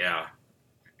was. Yeah.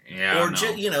 Or,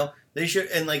 you know, they should,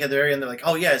 and like at the very end, they're like,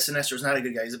 oh yeah, Sinestro's not a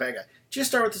good guy, he's a bad guy.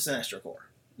 Just start with the Sinestro Corps.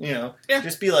 You know? Yeah.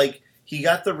 Just be like, he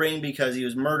got the ring because he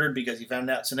was murdered, because he found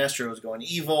out Sinestro was going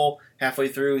evil. Halfway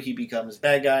through, he becomes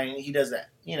bad guy, and he does that.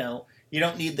 You know? You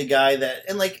don't need the guy that,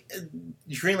 and like,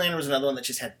 Green Lantern was another one that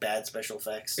just had bad special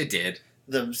effects. It did.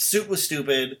 The suit was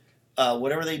stupid.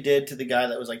 Whatever they did to the guy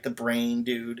that was like the brain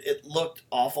dude, it looked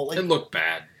awful. Like, it looked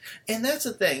bad. And that's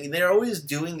the thing. They're always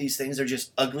doing these things. They're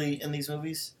just ugly in these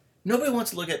movies. Nobody wants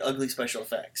to look at ugly special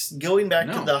effects. Going back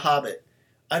to The Hobbit,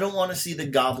 I don't want to see the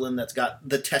goblin that's got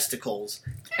the testicles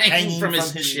hanging from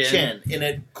his chin and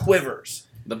it quivers.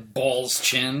 The ball's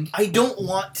chin. I don't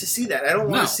want to see that. I don't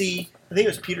want to see... I think it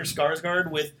was Peter Skarsgård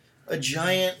with a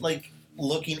giant, like,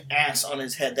 looking ass on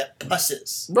his head that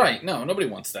pusses. Right. No, nobody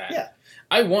wants that. Yeah.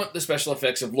 I want the special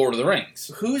effects of Lord of the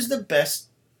Rings. Who's the best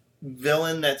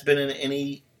villain that's been in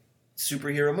any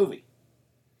superhero movie?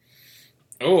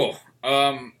 Oh,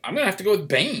 I'm going to have to go with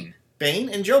Bane. Bane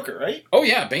and Joker, right? Oh,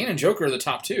 yeah. Bane and Joker are the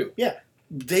top two. Yeah.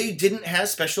 They didn't have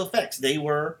special effects. They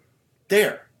were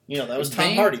there. You know, that was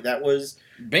Tom Hardy. That was...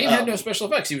 Bane had no special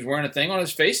effects. He was wearing a thing on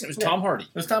his face, and it was Tom Hardy.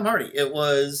 It was Tom Hardy. It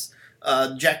was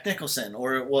Jack Nicholson,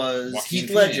 or it was Joaquin Heath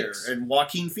Ledger Phoenix. and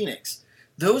Joaquin Phoenix.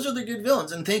 Those are the good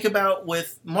villains. And think about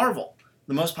with Marvel.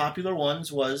 The most popular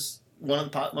ones was... One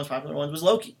of the most popular ones was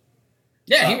Loki.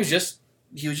 Yeah, he was just...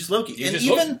 He was just Loki. And just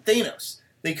even Thanos.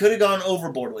 They could have gone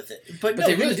overboard with it. But no,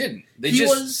 they really didn't. He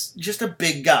was just a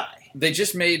big guy. They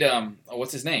just made...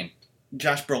 what's his name?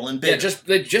 Josh Brolin bigger. Yeah,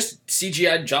 they just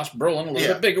CGI'd Josh Brolin a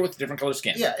little bit bigger with different color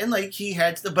skin. Yeah, and like he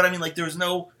had... But I mean, like there was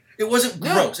no... It wasn't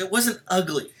gross. It wasn't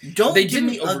ugly. They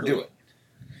didn't overdo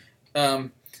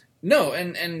it. No,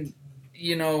 and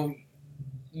you know,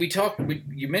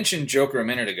 you mentioned Joker a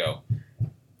minute ago.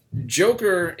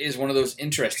 Joker is one of those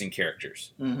interesting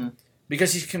characters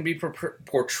because he can be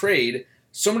portrayed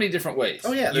so many different ways.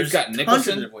 Oh yeah, you've got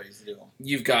Nicholson. Ways to do them.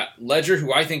 You've got Ledger,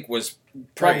 who I think was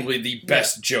probably the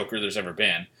best Joker there's ever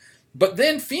been. But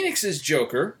then Phoenix's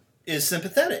Joker is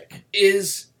sympathetic.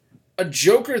 Is a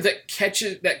Joker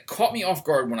that caught me off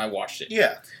guard when I watched it.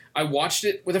 Yeah, I watched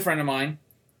it with a friend of mine,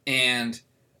 and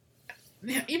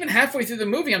even halfway through the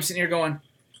movie, I'm sitting here going,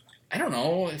 I don't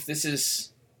know if this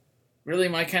is really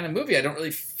my kind of movie. I don't really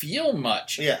feel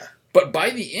much. Yeah. But by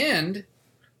the end,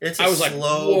 I was like,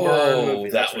 "Whoa, burn movie,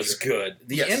 that was good."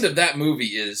 The end of that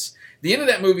movie is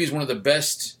one of the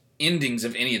best endings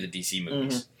of any of the DC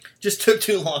movies. Just took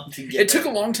too long to get. It took a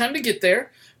long time to get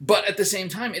there, but at the same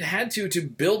time, it had to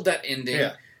build that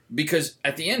ending because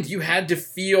at the end you had to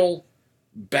feel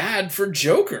bad for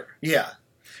Joker. Yeah,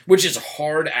 which is a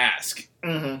hard ask.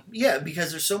 Yeah,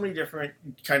 because there's so many different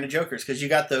kind of Jokers. Because you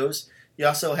got those. You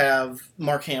also have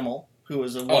Mark Hamill, who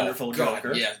was a wonderful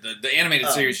Joker. Yeah, the animated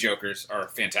series Jokers are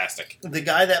fantastic. The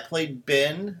guy that played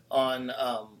Ben on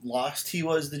Lost, he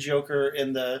was the Joker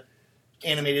in the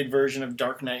animated version of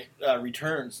Dark Knight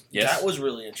Returns. Yes. That was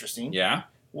really interesting. Yeah.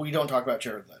 We don't talk about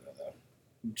Jared Leto, though.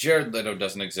 Jared Leto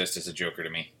doesn't exist as a Joker to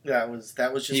me. That was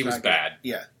just he was bad.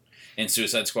 Yeah. In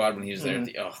Suicide Squad when he was there,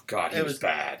 he was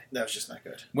bad. That was just not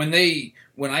good.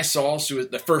 When I saw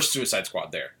the first Suicide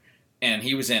Squad there, and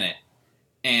he was in it,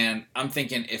 and I'm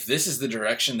thinking, if this is the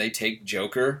direction they take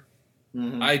Joker,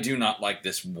 I do not like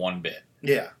this one bit.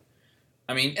 Yeah.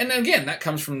 I mean, and again, that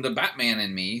comes from the Batman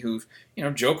in me, who,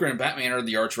 Joker and Batman are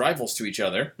the arch rivals to each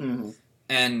other.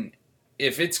 And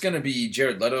if it's going to be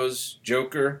Jared Leto's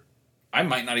Joker, I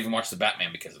might not even watch the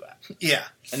Batman because of that. Yeah.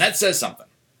 And that says something.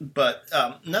 But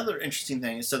another interesting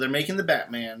thing is, so they're making the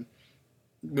Batman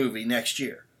movie next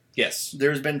year. Yes.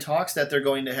 There's been talks that they're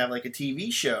going to have like a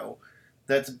TV show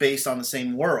that's based on the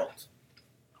same world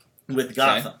with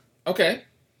Gotham. Okay.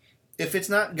 if it's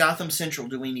not Gotham Central,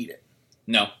 do we need it?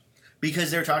 No.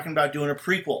 Because they're talking about doing a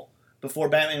prequel before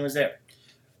Batman was there.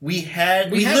 We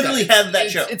literally had that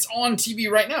show. It's on TV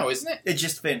right now, isn't it? It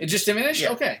just finished. It just finished?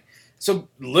 Yeah. Okay. So,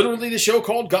 literally the show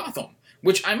called Gotham,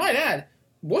 which I might add,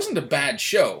 wasn't a bad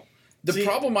show. The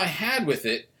problem I had with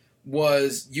it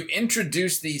was you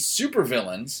introduce these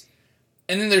supervillains,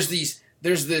 and then there's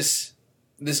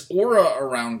this aura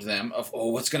around them of, oh,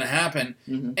 what's going to happen?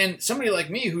 Mm-hmm. And somebody like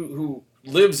me who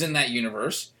lives in that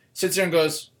universe sits there and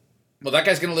goes, well, that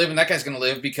guy's going to live and that guy's going to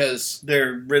live because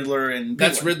they're Riddler and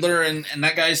that's Penguin. Riddler and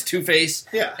that guy's Two-Face.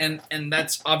 Yeah. And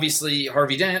that's obviously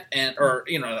Harvey Dent not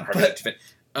Harvey Dent, Two-Face.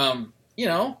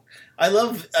 I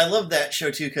love that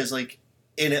show too because like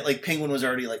in it like Penguin was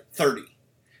already like 30.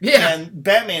 Yeah. And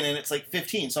Batman in it's like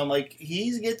 15. So I'm like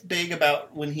he gets big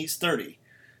about when he's 30.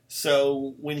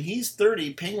 So when he's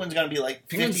 30, Penguin's going to be like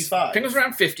 55. Penguin's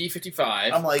around 50,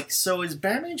 55. I'm like, so is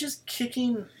Batman just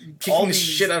kicking the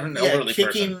shit out of an elderly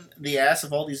kicking person. the ass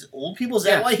of all these old people? Is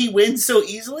that why he wins so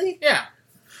easily? Yeah.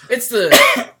 It's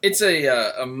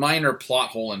a minor plot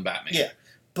hole in Batman. Yeah.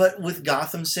 But with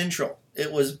Gotham Central,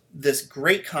 it was this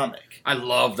great comic. I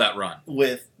love that run.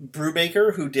 With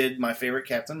Brubaker, who did my favorite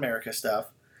Captain America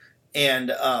stuff, and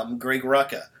Greg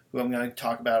Rucka, who I'm going to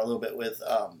talk about a little bit with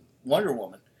Wonder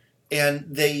Woman. And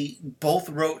they both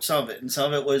wrote some of it. And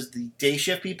some of it was the day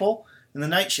shift people and the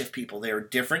night shift people. They were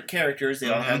different characters. They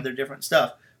all had their different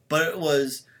stuff. But it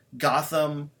was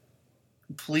Gotham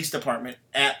Police Department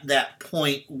at that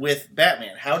point with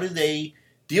Batman. How do they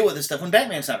deal with this stuff when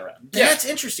Batman's not around? That's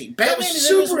interesting. Batman is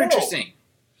super interesting.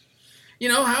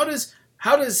 How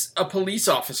does a police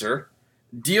officer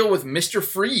deal with Mr.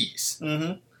 Freeze?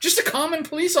 Mm-hmm. Just a common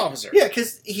police officer. Yeah,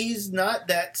 because he's not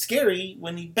that scary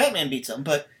when Batman beats him.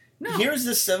 But here's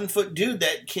this 7-foot dude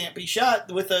that can't be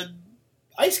shot with a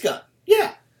ice gun.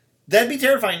 Yeah, that'd be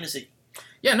terrifying to see.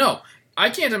 Yeah, no,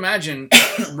 I can't imagine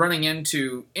running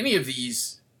into any of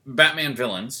these Batman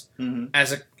villains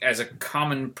as a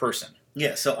common person.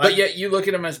 Yeah, but yet you look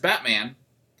at them as Batman,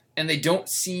 and they don't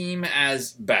seem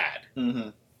as bad. Mm-hmm.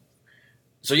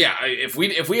 So yeah, if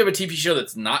we have a TV show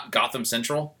that's not Gotham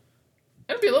Central,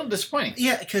 that'd be a little disappointing.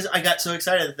 Yeah, because I got so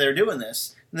excited that they're doing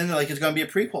this, and then they're like, "It's going to be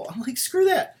a prequel." I'm like, "Screw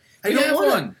that! I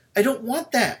don't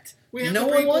want that. We have a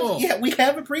prequel. Yeah, we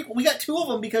have a prequel. We got 2 of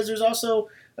them because there's also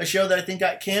a show that I think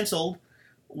got canceled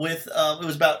with. It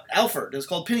was about Alfred. It was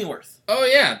called Pennyworth. Oh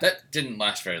yeah, that didn't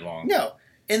last very long. No,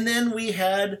 and then we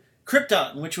had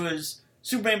Krypton, which was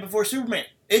Superman before Superman.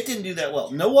 It didn't do that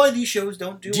well. Know why these shows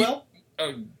don't do well?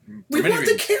 We want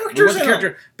the characters in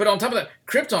them. But on top of that,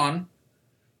 Krypton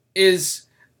is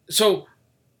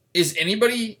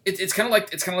anybody? It's kind of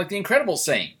like the Incredibles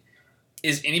saying,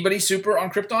 is anybody super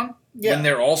on Krypton? Yeah. When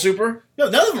they're all super? No,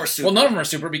 none of them are super. Well, none of them are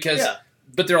super because,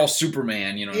 but they're all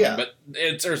Superman. You know what I mean? But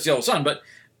it's Earth's Yellow Sun. But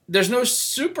there's no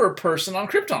super person on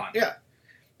Krypton. Yeah.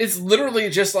 It's literally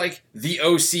just like the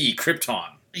OC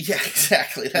Krypton. Yeah,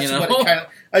 exactly. That's what it kind of.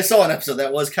 I saw an episode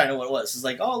that was kind of what it was. It's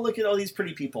like, oh, look at all these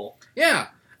pretty people. Yeah,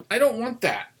 I don't want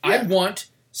that. Yeah. I want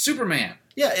Superman.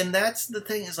 Yeah, and that's the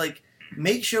thing is like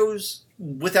make shows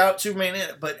without Superman in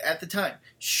it, but at the time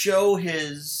show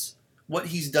what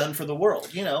he's done for the world.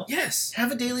 Yes.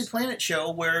 Have a Daily Planet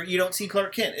show where you don't see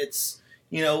Clark Kent. It's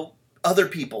other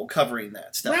people covering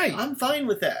that stuff. Right. I'm fine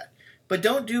with that, but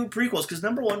don't do prequels because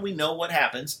number one, we know what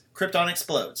happens. Krypton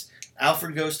explodes.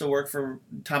 Alfred goes to work for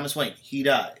Thomas Wayne. He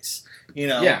dies.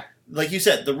 Yeah. Like you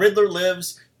said, the Riddler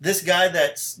lives. This guy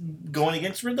that's going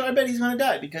against Riddler, I bet he's going to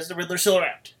die because the Riddler's still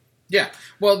around. Yeah.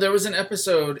 Well, there was an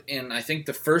episode in, I think,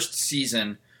 the first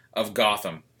season of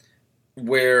Gotham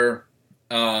where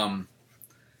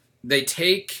they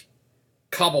take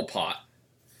Cobblepot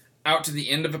out to the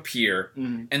end of a pier,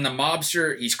 and the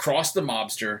mobster, he's crossed the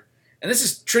mobster, and this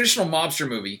is traditional mobster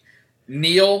movie,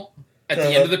 kneel at the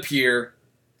end of the pier.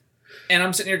 And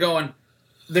I'm sitting here going,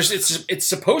 it's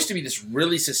supposed to be this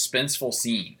really suspenseful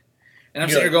scene. And I'm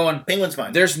sitting here going, Penguin's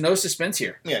fine. There's no suspense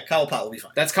here. Yeah, Cobblepot will be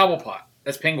fine. That's Cobblepot.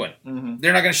 That's Penguin. Mm-hmm.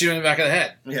 They're not going to shoot him in the back of the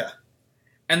head. Yeah.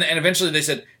 And eventually they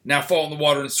said, now fall in the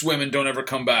water and swim and don't ever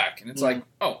come back. And it's like,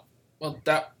 oh, well,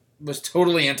 that was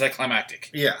totally anticlimactic.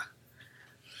 Yeah.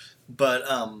 But,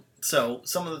 so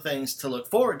some of the things to look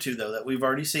forward to, though, that we've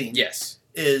already seen. Yes.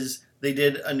 Is they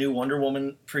did a new Wonder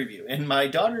Woman preview. And my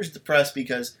daughter's depressed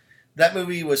because that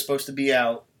movie was supposed to be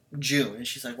out June, and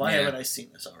she's like, why haven't I seen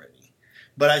this already?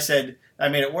 But I said, I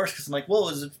made it worse because I'm like, well,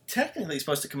 it was technically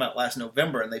supposed to come out last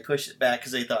November, and they pushed it back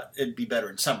because they thought it'd be better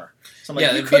in summer. So I'm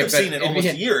like, you could have seen it almost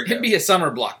a year ago. It'd be a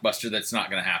summer blockbuster that's not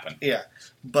going to happen. Yeah.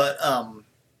 But,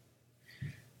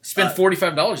 spend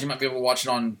 $45, you might be able to watch it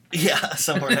on... Yeah,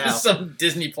 somewhere now. some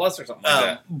Disney Plus or something like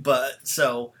that. But,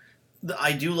 so,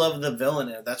 I do love the villain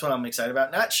in it. That's what I'm excited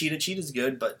about. Not Cheetah. Cheetah's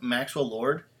good, but Maxwell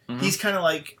Lord. Mm-hmm. He's kind of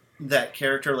like that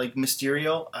character, like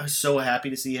Mysterio. I was so happy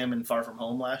to see him in Far From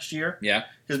Home last year. Yeah.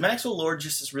 Because Maxwell Lord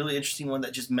just this really interesting one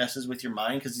that just messes with your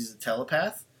mind because he's a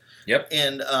telepath. Yep.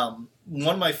 And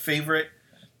one of my favorite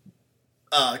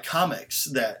comics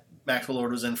that Maxwell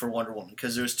Lord was in for Wonder Woman,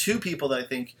 because there's two people that I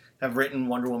think have written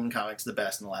Wonder Woman comics the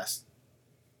best in the last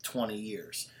 20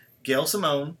 years. Gail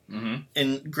Simone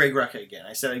and Greg Rucka again.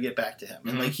 I said I'd get back to him.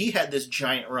 And like he had this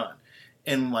giant run.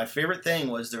 And my favorite thing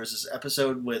was there was this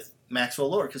episode with Maxwell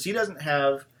Lord, because he doesn't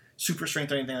have super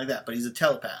strength or anything like that, but he's a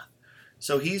telepath.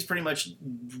 So he's pretty much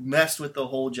messed with the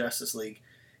whole Justice League.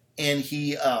 And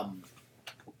he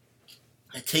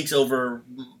takes over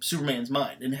Superman's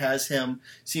mind and has him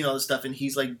seeing all this stuff, and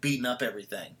he's like beating up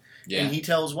everything. Yeah. And he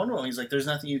tells Wonder Woman, he's like, there's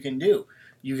nothing you can do.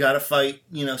 You got to fight,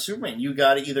 Superman. You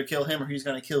got to either kill him or he's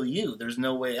going to kill you. There's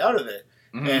no way out of it.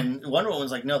 Mm-hmm. And Wonder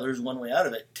Woman's like, no, there's one way out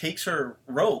of it. Takes her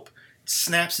rope,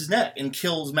 snaps his neck, and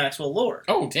kills Maxwell Lord.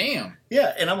 Oh, damn.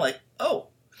 Yeah, and I'm like, oh.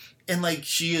 And like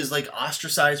she is like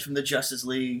ostracized from the Justice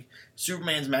League.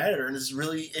 Superman's mad at her, and it's this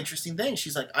really interesting thing.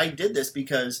 She's like, I did this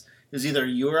because it was either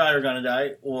you or I are going to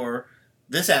die, or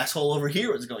this asshole over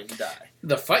here is going to die.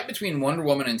 The fight between Wonder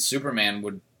Woman and Superman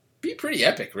would be pretty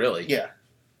epic, really. Yeah.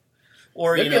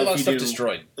 Or, There'd be a lot if of you stuff do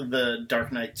destroyed. the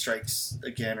Dark Knight Strikes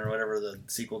Again, or whatever the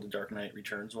sequel to Dark Knight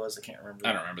Returns was. I can't remember.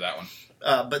 I don't remember that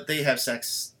one. But they have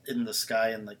sex in the sky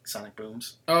and like sonic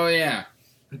booms. Oh, yeah.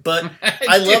 But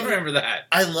I do remember that.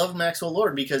 I love Maxwell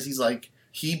Lord because he's like,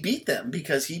 he beat them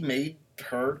because he made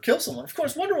her kill someone. Of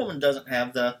course, Wonder Woman doesn't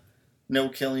have the no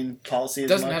killing policy as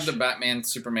Doesn't much. have the Batman,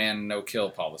 Superman, no kill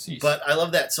policies. But I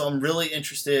love that, so I'm really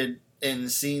interested in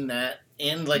seeing that.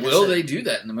 And like, will they do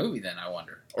that in the movie then? I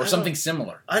wonder, or something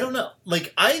similar. I don't know.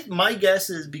 Like my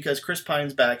guess is because Chris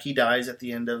Pine's back, he dies at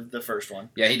the end of the first one.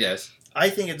 Yeah, he does.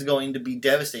 I think it's going to be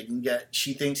devastating. Yet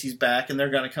she thinks he's back, and they're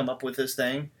going to come up with this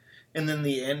thing, and then in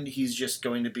the end, he's just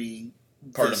going to be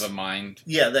Part of a mind.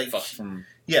 Yeah, that fuck from.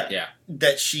 Yeah, Yeah.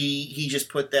 That he just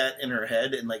put that in her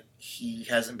head, and like he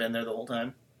hasn't been there the whole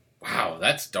time. Wow,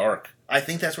 that's dark. I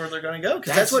think that's where they're going to go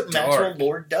because that's what dark. Maxwell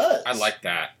Lord does. I like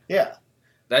that. Yeah.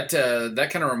 That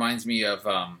kind of reminds me of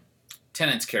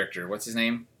Tennant's character. What's his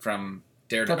name from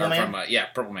Daredevil? Purple Man? From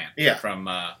Purple Man. Yeah. From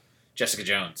Jessica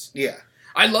Jones. Yeah.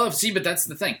 But that's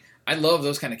the thing. I love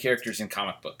those kind of characters in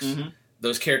comic books. Mm-hmm.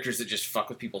 Those characters that just fuck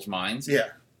with people's minds. Yeah.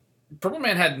 Purple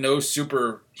Man had no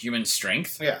superhuman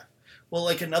strength. Yeah. Well,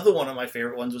 like another one of my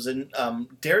favorite ones was in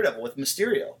Daredevil with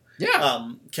Mysterio.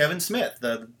 Yeah. Kevin Smith,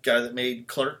 the guy that made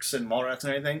Clerks and Mallrats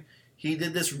and everything, he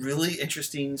did this really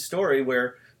interesting story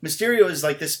where Mysterio is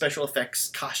like this special effects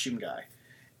costume guy.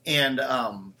 And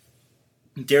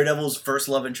Daredevil's first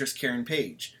love interest, Karen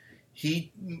Page,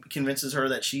 he convinces her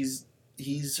that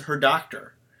he's her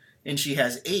doctor. And she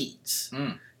has AIDS.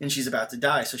 And she's about to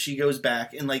die. So she goes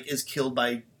back and like is killed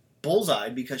by Bullseye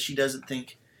because she doesn't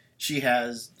think she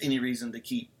has any reason to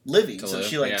keep living. So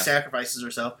she sacrifices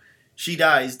herself. She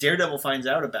dies. Daredevil finds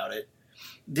out about it.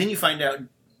 Then you find out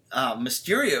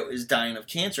Mysterio is dying of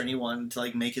cancer and he wanted to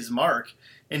like make his mark.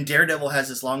 And Daredevil has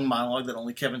this long monologue that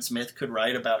only Kevin Smith could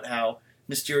write about how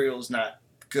Mysterio is not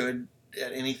good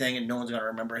at anything and no one's going to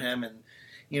remember him. And,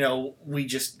 we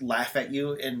just laugh at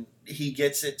you. And he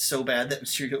gets it so bad that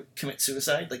Mysterio commits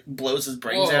suicide, like blows his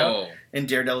brains out. And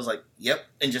Daredevil's like, yep,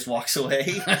 and just walks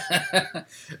away.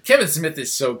 Kevin Smith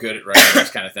is so good at writing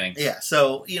those kind of things. Yeah,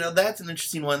 so, that's an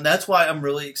interesting one. That's why I'm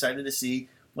really excited to see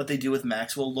what they do with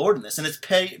Maxwell Lord in this. And it's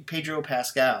Pedro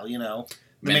Pascal, the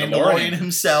Mandalorian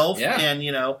himself. Yeah.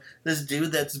 And, this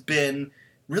dude that's been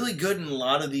really good in a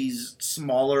lot of these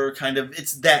smaller kind of,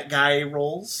 it's that guy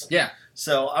roles. Yeah.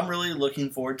 So I'm really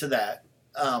looking forward to that.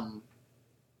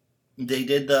 They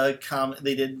did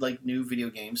like new video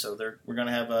games, so we're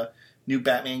gonna have a new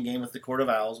Batman game with the Court of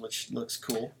Owls, which looks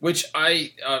cool. Which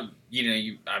I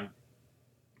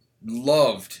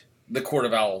loved the Court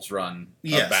of Owls run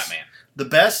of Batman. The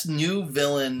best new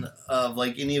villain of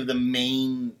like any of the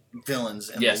main villains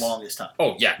in the longest time.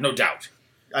 Oh yeah, no doubt.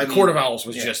 The Court of Owls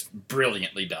was just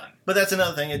brilliantly done. But that's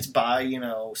another thing. It's by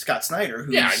Scott Snyder,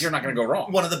 who's you're not going to go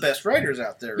wrong. One of the best writers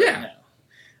out there right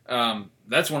now.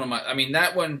 That's one of my. I mean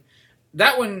that one.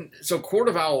 So Court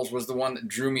of Owls was the one that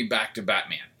drew me back to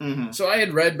Batman. Mm-hmm. So I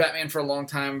had read Batman for a long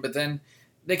time, but then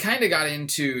they kind of got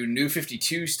into New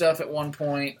 52 stuff at one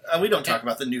point. We don't talk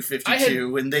about the New 52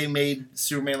 when they made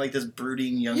Superman like this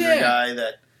brooding younger guy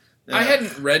that. I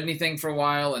hadn't read anything for a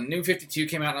while, and New 52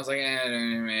 came out, and I was like,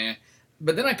 eh.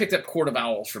 But then I picked up Court of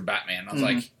Owls for Batman. I was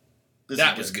like,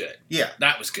 that was good. Yeah.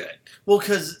 That was good. Well,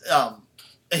 because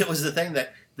it was the thing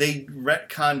that they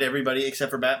retconned everybody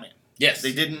except for Batman. Yes.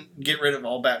 They didn't get rid of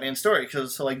all Batman story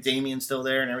because so like Damien's still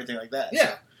there and everything like that. Yeah.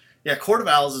 So, yeah, Court of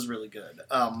Owls is really good.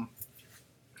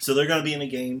 So they're going to be in a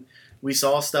game. We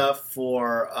saw stuff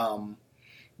for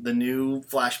the new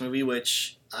Flash movie,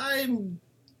 which I'm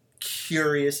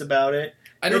curious about it.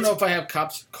 I don't know if I have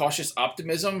cautious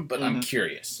optimism, but I'm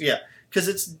curious. Yeah, because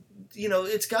it's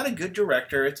it's got a good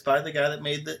director. It's by the guy that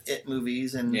made the It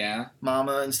movies and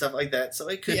Mama and stuff like that. So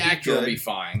it could the be actor good. will be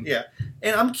fine. Yeah,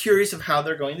 and I'm curious of how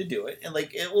they're going to do it. And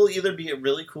like, it will either be a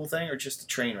really cool thing or just a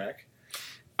train wreck.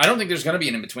 I don't think there's going to be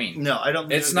an in between. No, I don't.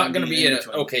 Think it's not going to be an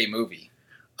okay movie.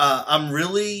 I'm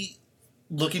really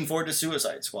looking forward to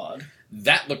Suicide Squad.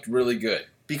 That looked really good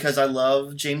because I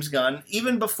love James Gunn.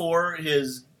 Even before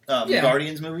his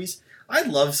Guardians movies, I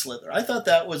love Slither. I thought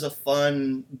that was a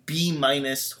fun B-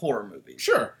 horror movie.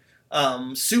 Sure.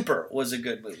 Super was a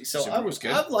good movie. So Super was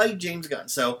good. I like James Gunn.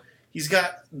 So he's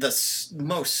got the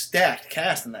most stacked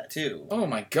cast in that too. Oh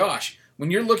my gosh.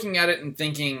 When you're looking at it and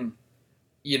thinking,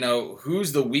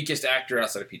 who's the weakest actor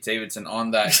outside of Pete Davidson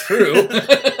on that crew?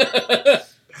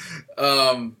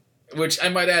 Which I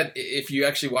might add, if you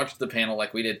actually watched the panel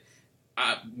like we did,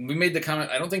 we made the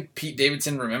comment, I don't think Pete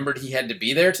Davidson remembered he had to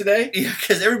be there today. Yeah,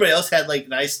 because everybody else had like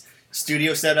nice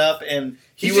studio set up, and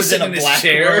he was in a black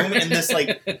chair. room in this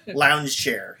like lounge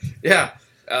chair. Yeah,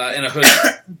 in a hoodie.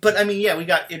 But I mean, yeah, we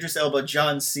got Idris Elba,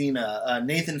 John Cena,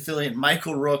 Nathan Fillion,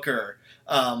 Michael Rooker,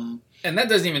 and that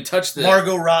doesn't even touch the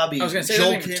Margot Robbie. I was going to say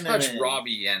Joel that doesn't even touch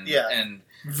Robbie and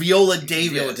Viola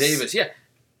Davis. Viola Davis, yeah.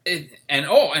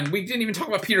 And we didn't even talk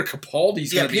about Peter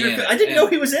Capaldi's going to be in it. I didn't know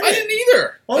he was in it. I didn't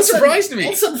either. That surprised me. All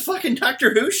of a sudden, fucking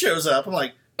Doctor Who shows up. I'm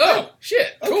like, oh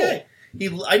shit, cool. Okay. He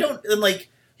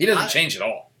doesn't change at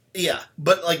all. Yeah,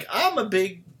 but like I'm a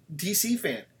big DC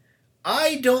fan.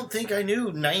 I don't think I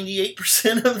knew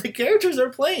 98% of the characters are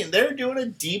playing. They're doing a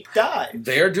deep dive.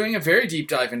 They are doing a very deep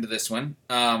dive into this one.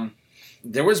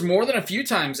 There was more than a few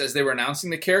times as they were announcing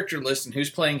the character list and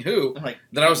who's playing who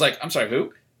that I was like, I'm sorry,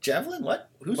 who? Javelin? What?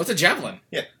 What's a javelin?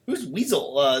 Yeah. Who's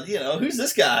Weasel? Who's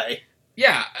this guy?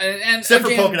 Yeah, and except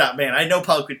for Polka Dot Man. I know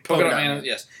Polka Dot Man.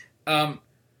 Yes.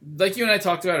 Like you and I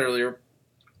talked about earlier,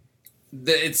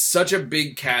 it's such a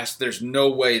big cast. There's no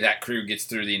way that crew gets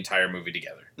through the entire movie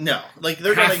together. No, like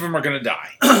half of them are going to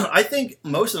die. I think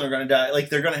most of them are going to die. Like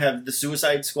they're going to have the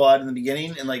Suicide Squad in the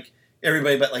beginning, and like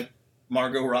everybody but like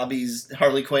Margot Robbie's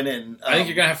Harley Quinn and I think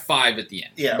you're going to have 5 at the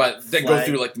end. Yeah, but they go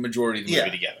through like the majority of the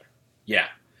movie together. Yeah.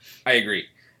 I agree.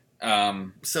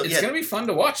 So it's going to be fun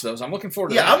to watch those. I'm looking forward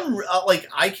to that. Yeah,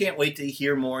 I can't wait to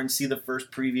hear more and see the first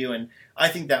preview, and I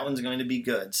think that one's going to be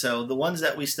good. So the ones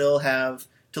that we still have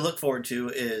to look forward to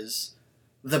is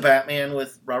The Batman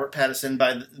with Robert Pattinson,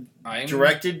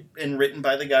 directed and written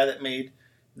by the guy that made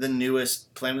the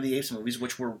newest Planet of the Apes movies,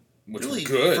 which were really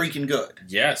good. Freaking good.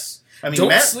 Yes. I mean,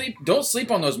 don't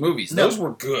sleep on those movies. No. Those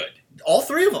were good. All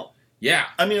 3 of them. Yeah.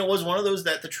 I mean, it was one of those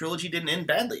that the trilogy didn't end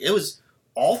badly. It was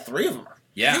all 3 of them are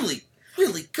really,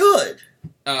 really good.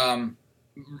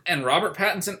 And Robert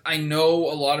Pattinson, I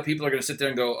know a lot of people are going to sit there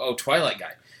and go, oh, Twilight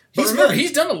guy. But remember,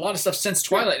 he's done a lot of stuff since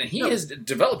Twilight, and he has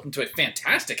developed into a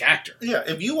fantastic actor. Yeah,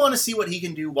 if you want to see what he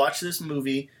can do, watch this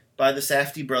movie by the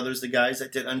Safdie brothers, the guys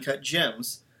that did Uncut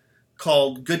Gems,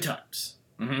 called Good Times.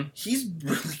 Mm-hmm. He's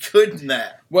really good in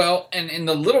that. Well, and in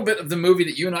the little bit of the movie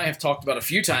that you and I have talked about a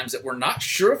few times that we're not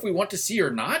sure if we want to see or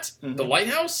not, The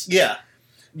Lighthouse. Yeah.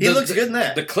 He looks good in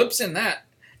that. The clips in that.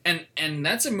 And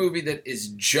that's a movie that is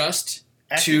just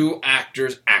 2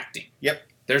 actors acting. Yep.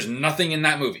 There's nothing in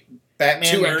that movie.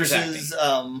 Batman versus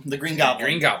the Green Goblin.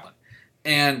 Green Goblin.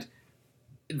 And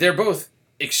they're both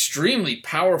extremely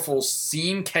powerful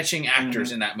scene-catching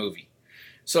actors in that movie.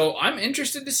 So I'm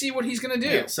interested to see what he's going to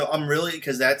do. Yeah, so I'm really,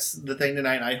 because that's the thing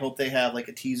tonight. I hope they have like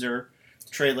a teaser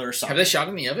trailer or something. Have they shot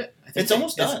any of it? It's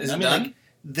almost done. Is it done?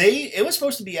 It was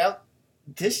supposed to be out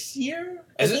this year.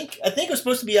 I think it was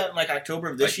supposed to be out in like October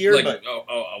of this year. But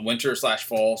a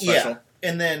winter/fall special. Yeah,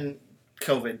 and then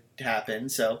COVID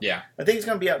happened, so yeah, I think it's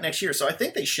going to be out next year. So I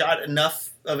think they shot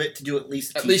enough of it to do at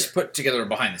least a teaser. Put together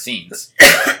behind the scenes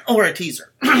or a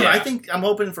teaser. Yeah. I'm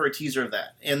hoping for a teaser of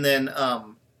that, and then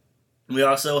we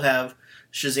also have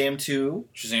Shazam 2.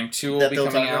 Shazam 2 will be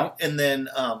coming out, and then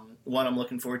one I'm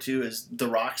looking forward to is The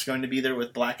Rock's going to be there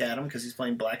with Black Adam because he's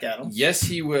playing Black Adam. Yes,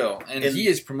 he will, and he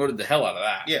has promoted the hell out of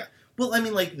that. Yeah. Well, I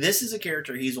mean, like, this is a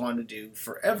character he's wanted to do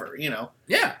forever,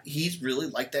 Yeah. He's really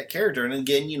liked that character. And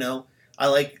again, I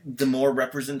like the more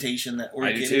representation that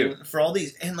we're getting for all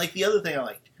these. And, like, the other thing I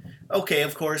liked, okay,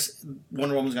 of course,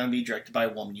 Wonder Woman's going to be directed by a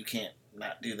woman. You can't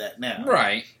not do that now.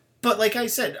 Right. But, like I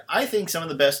said, I think some of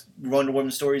the best Wonder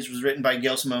Woman stories was written by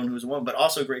Gail Simone, who was a woman, but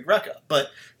also Greg Rucka. But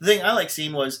the thing I like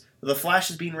seeing was The Flash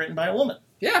is being written by a woman.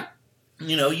 Yeah.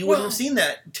 You know, you wouldn't have seen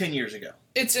that 10 years ago.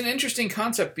 It's an interesting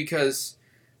concept because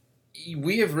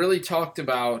we have really talked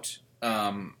about.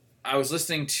 I was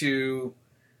listening to,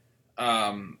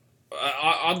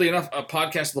 oddly enough, a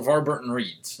podcast LeVar Burton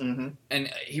reads,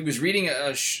 and he was reading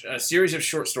a series of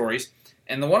short stories,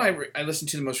 and the one I listened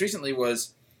to the most recently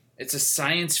was it's a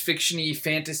science fiction-y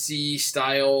fantasy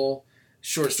style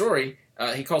short story.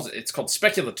 It's called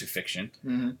speculative fiction,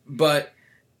 but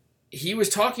he was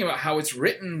talking about how it's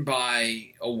written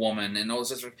by a woman and all this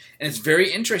stuff, and it's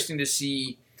very interesting to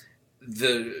see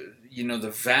the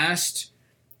vast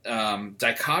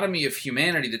dichotomy of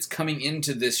humanity that's coming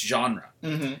into this genre,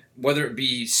 whether it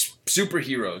be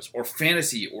superheroes or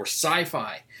fantasy or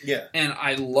sci-fi. Yeah, and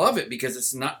I love it because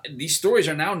it's not; these stories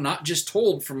are now not just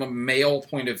told from a male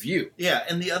point of view. Yeah,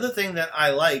 and the other thing that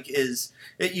I like is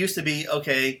it used to be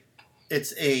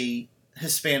it's a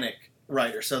Hispanic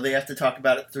writer, so they have to talk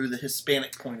about it through the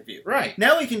Hispanic point of view. Right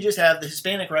now, we can just have the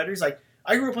Hispanic writers like.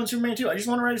 I grew up on Superman too. I just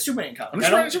want to write a Superman comic. I'm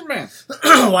just writing Superman.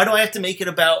 Why do I have to make it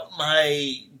about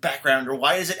my background, or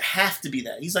why does it have to be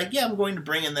that? He's like, yeah, I'm going to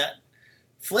bring in that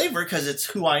flavor because it's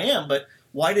who I am, but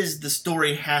why does the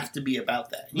story have to be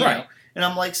about that? You know? And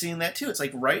I'm like seeing that too. It's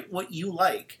like, write what you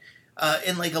like.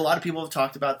 And like a lot of people have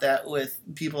talked about that with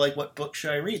people like, what book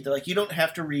should I read? They're like, you don't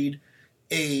have to read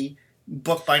a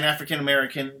book by an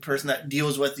African-American person that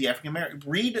deals with the African-American.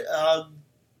 Read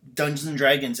Dungeons and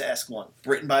Dragons-esque one,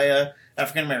 written by a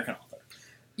African-American author.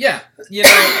 Yeah,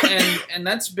 and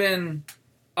that's been,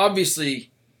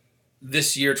 obviously,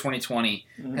 this year, 2020,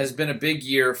 has been a big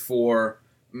year for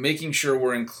making sure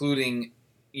we're including,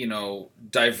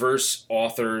 diverse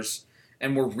authors,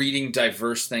 and we're reading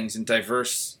diverse things, and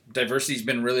diversity's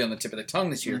been really on the tip of the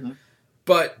tongue this year.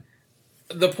 But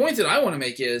the point that I want to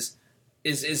make is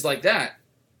like that.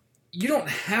 You don't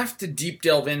have to deep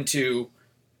delve into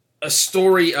a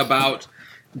story about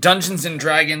Dungeons and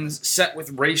Dragons set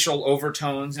with racial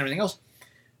overtones and everything else.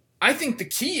 I think the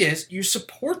key is you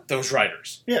support those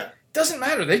writers. Yeah. Doesn't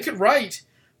matter. They could write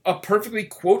a perfectly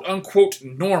quote-unquote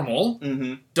normal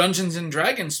Dungeons and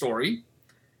Dragons story.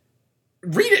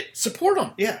 Read it. Support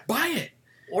them. Yeah. Buy it.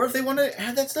 Or if they want to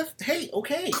add that stuff, hey,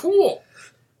 okay. Cool.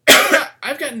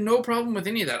 I've got no problem with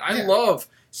any of that. I love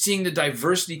seeing the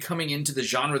diversity coming into the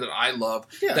genre that I love,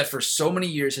 that for so many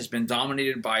years has been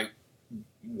dominated by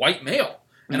white male.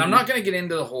 And I'm not going to get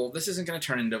into the whole, this isn't going to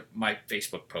turn into my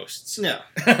Facebook posts. No.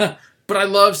 But I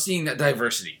love seeing that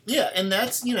diversity. Yeah, and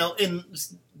that's, and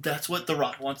that's what The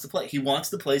Rock wants to play. He wants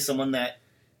to play someone that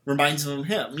reminds him of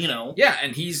him, Yeah,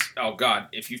 and he's, oh God,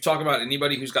 if you talk about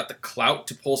anybody who's got the clout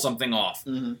to pull something off,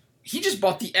 he just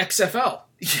bought the XFL.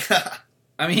 Yeah.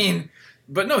 I mean,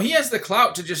 but no, he has the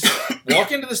clout to just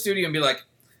walk into the studio and be like,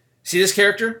 see this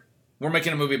character? We're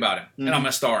making a movie about him, and I'm going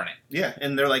to star in it. Yeah,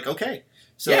 and they're like, okay.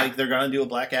 So like they're going to do a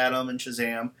Black Adam and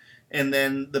Shazam. And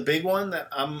then the big one that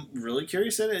I'm really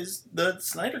curious in is the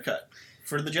Snyder Cut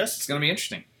for the Justice. It's going to be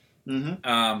interesting.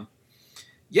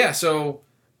 So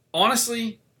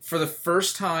honestly, for the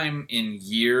first time in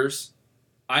years,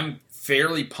 I'm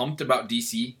fairly pumped about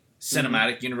DC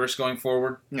Cinematic Universe going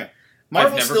forward. Yeah.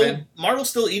 Marvel's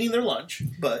still eating their lunch,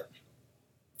 but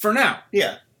for now.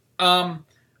 Yeah.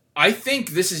 I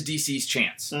think this is DC's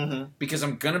chance. Because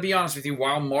I'm going to be honest with you,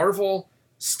 while Marvel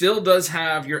still does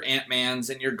have your Ant-Mans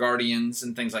and your Guardians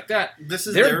and things like that, this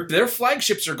is their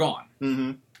flagships are gone.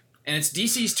 And it's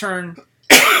DC's turn,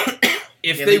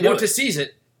 if they want to seize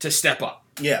it, to step up.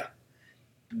 Yeah.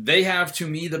 They have, to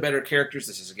me, the better characters.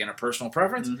 This is, again, a personal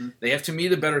preference. They have, to me,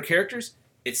 the better characters.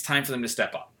 It's time for them to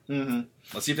step up.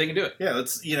 Let's see if they can do it. Yeah,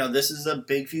 this is a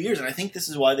big few years, and I think this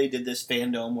is why they did this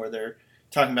fandom where they're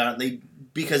talking about it.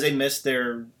 Because they missed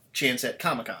their chance at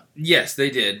Comic-Con. Yes,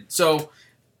 they did. So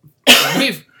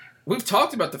we've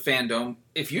talked about the fandom.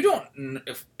 If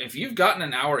you've gotten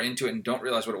an hour into it and don't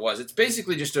realize what it was, it's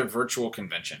basically just a virtual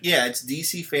convention. Yeah, it's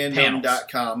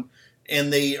DCFandom.com,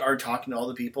 and they are talking to all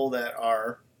the people that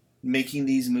are making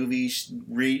these movies.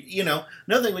 Another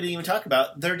thing we didn't even talk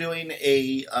about, they're doing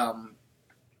a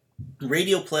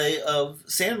radio play of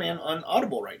Sandman on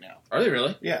Audible right now. Are they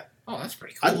really? Yeah. Oh, that's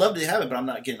pretty cool. I'd love to have it, but I'm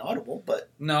not getting Audible. But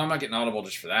no, I'm not getting Audible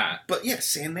just for that. But yeah,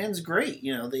 Sandman's great.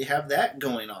 They have that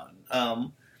going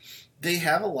on. They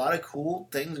have a lot of cool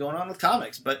things going on with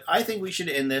comics. But I think we should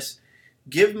end this.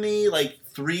 Give me like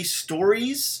 3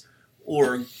 stories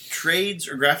or trades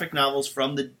or graphic novels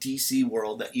from the DC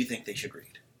world that you think they should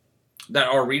read. That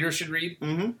our readers should read?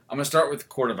 I'm going to start with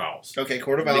Court of Owls. Okay,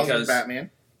 Court of Owls and Batman.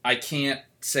 I can't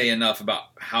say enough about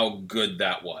how good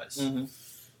that was.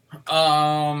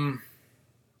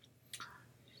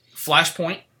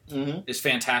 Flashpoint is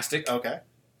fantastic. Okay.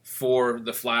 For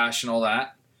the Flash and all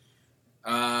that.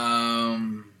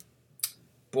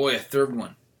 Boy, a third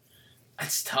one.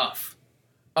 That's tough.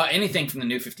 Anything from the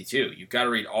New 52. You've got to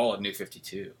read all of New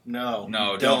 52. No,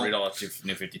 don't read all of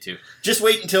New 52. Just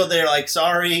wait until they're like,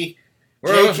 sorry,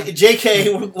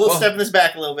 JK, we'll step this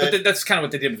back a little bit. But that's kind of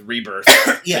what they did with Rebirth.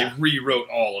 Yeah. They rewrote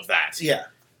all of that. Yeah.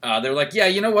 They were like, yeah,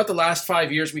 you know what? The last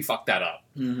 5 years, we fucked that up.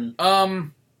 Mm-hmm.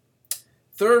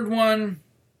 Third one,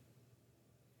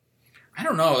 I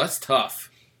don't know. That's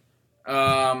tough.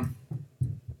 I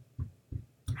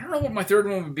don't know what my third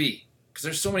one would be, because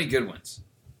there's so many good ones.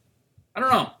 I don't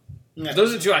know. Yeah.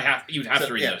 Those are two you'd have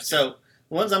to read those. So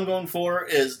the ones I'm going for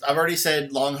is, I've already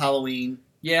said Long Halloween.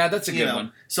 Yeah, that's a good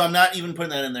one. So I'm not even putting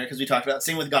that in there because we talked about it.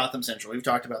 Same with Gotham Central. We've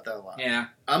talked about that a lot. Yeah.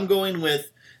 I'm going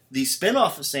with the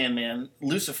spinoff of Sandman,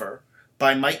 Lucifer,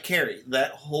 by Mike Carey.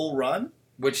 That whole run.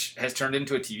 Which has turned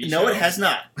into a TV show. No, it has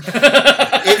not.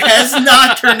 It has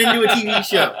not turned into a TV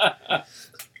show.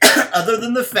 Other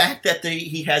than the fact that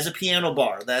he has a piano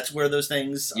bar. That's where those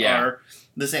things are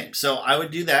the same. So I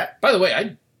would do that. By the way,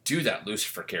 I'd do that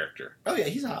Lucifer character. Oh, yeah,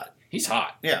 he's hot. He's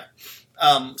hot. Yeah.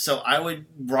 So I would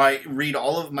read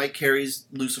all of Mike Carey's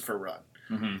Lucifer run.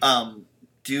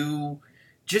 Mm-hmm.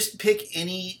 Just pick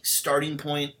any starting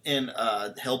point in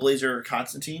Hellblazer or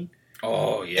Constantine.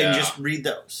 Oh, yeah. And just read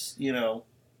those,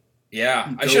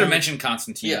 Yeah, I should have mentioned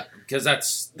Constantine, because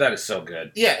that is so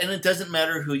good. Yeah, and it doesn't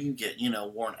matter who you get.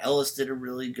 Warren Ellis did a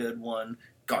really good one.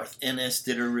 Garth Ennis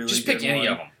did a really good one. Just pick any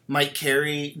of them. Mike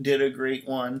Carey did a great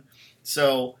one.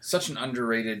 So such an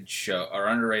underrated show, or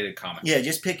underrated comic. Yeah,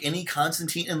 just pick any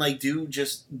Constantine and do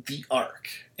just the arc.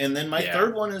 And then my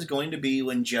third one is going to be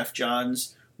when Jeff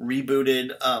Johns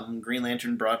rebooted Green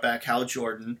Lantern, brought back Hal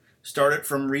Jordan, started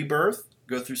from Rebirth,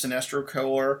 go through Sinestro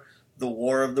Corps, the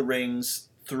War of the Rings,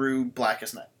 through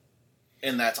Blackest Night.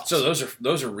 And that's awesome. So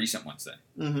those are recent ones then.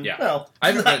 Mm-hmm. Yeah. Well,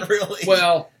 I haven't not really.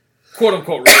 Well, quote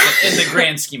unquote recent in the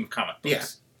grand scheme of comic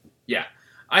books. Yeah.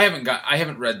 I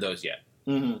haven't read those yet.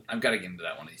 Mm-hmm. I've got to get into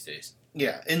that one of these days.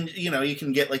 Yeah, and you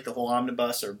can get the whole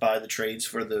omnibus or buy the trades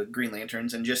for the Green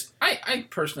Lanterns and just... I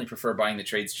personally prefer buying the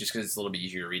trades just because it's a little bit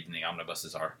easier to read than the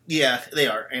omnibuses are. Yeah, they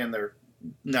are, and they're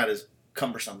not as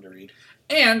cumbersome to read.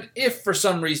 And if for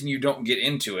some reason you don't get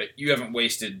into it, you haven't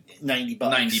wasted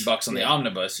 $90 on the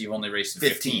omnibus, you've only wasted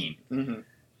 15. Mm-hmm.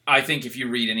 I think if you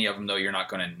read any of them, though, you're not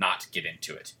going to not get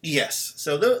into it. Yes.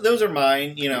 So those are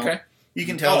mine, Okay. You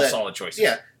can tell all that... solid choices.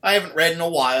 Yeah. I haven't read in a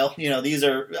while.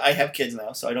 I have kids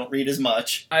now, so I don't read as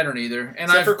much. I don't either. And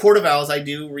Except for Court of Owls, I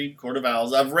do read Court of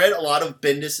Owls. I've read a lot of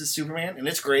Bendis' Superman, and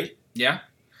it's great. Yeah.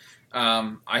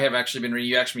 I have actually been reading...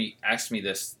 You actually asked me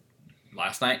this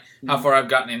last night, how far I've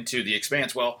gotten into The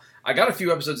Expanse. Well, I got a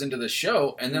few episodes into the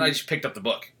show, and then I just picked up the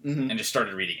book and just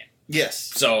started reading it. Yes.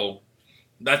 So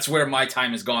that's where my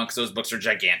time has gone, because those books are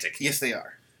gigantic. Yes, they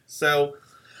are. So...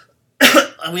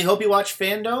 we hope you watch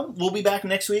Fandom. We'll be back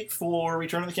next week for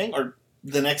Return of the King, or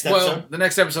the next episode. Well, the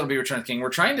next episode will be Return of the King. We're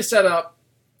trying to set up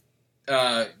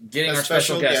getting our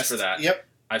special guest for that. Yep.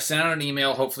 I've sent out an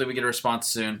email. Hopefully we get a response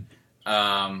soon.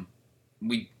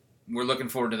 We're looking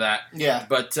forward to that. Yeah.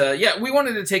 But, we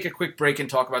wanted to take a quick break and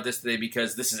talk about this today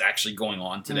because this is actually going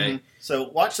on today. Mm-hmm. So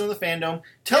watch some of the Fandom.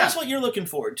 Tell us what you're looking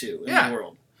forward to in the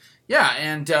world. Yeah,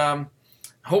 and...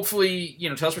 hopefully,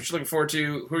 tell us what you're looking forward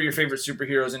to. Who are your favorite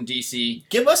superheroes in DC?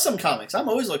 Give us some comics. I'm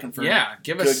always looking for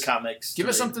good comics. Give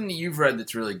us something that you've read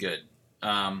that's really good.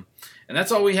 And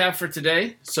that's all we have for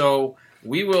today. So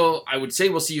I would say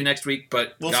we'll see you next week,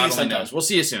 but God only knows. We'll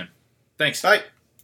see you soon. Thanks. Bye.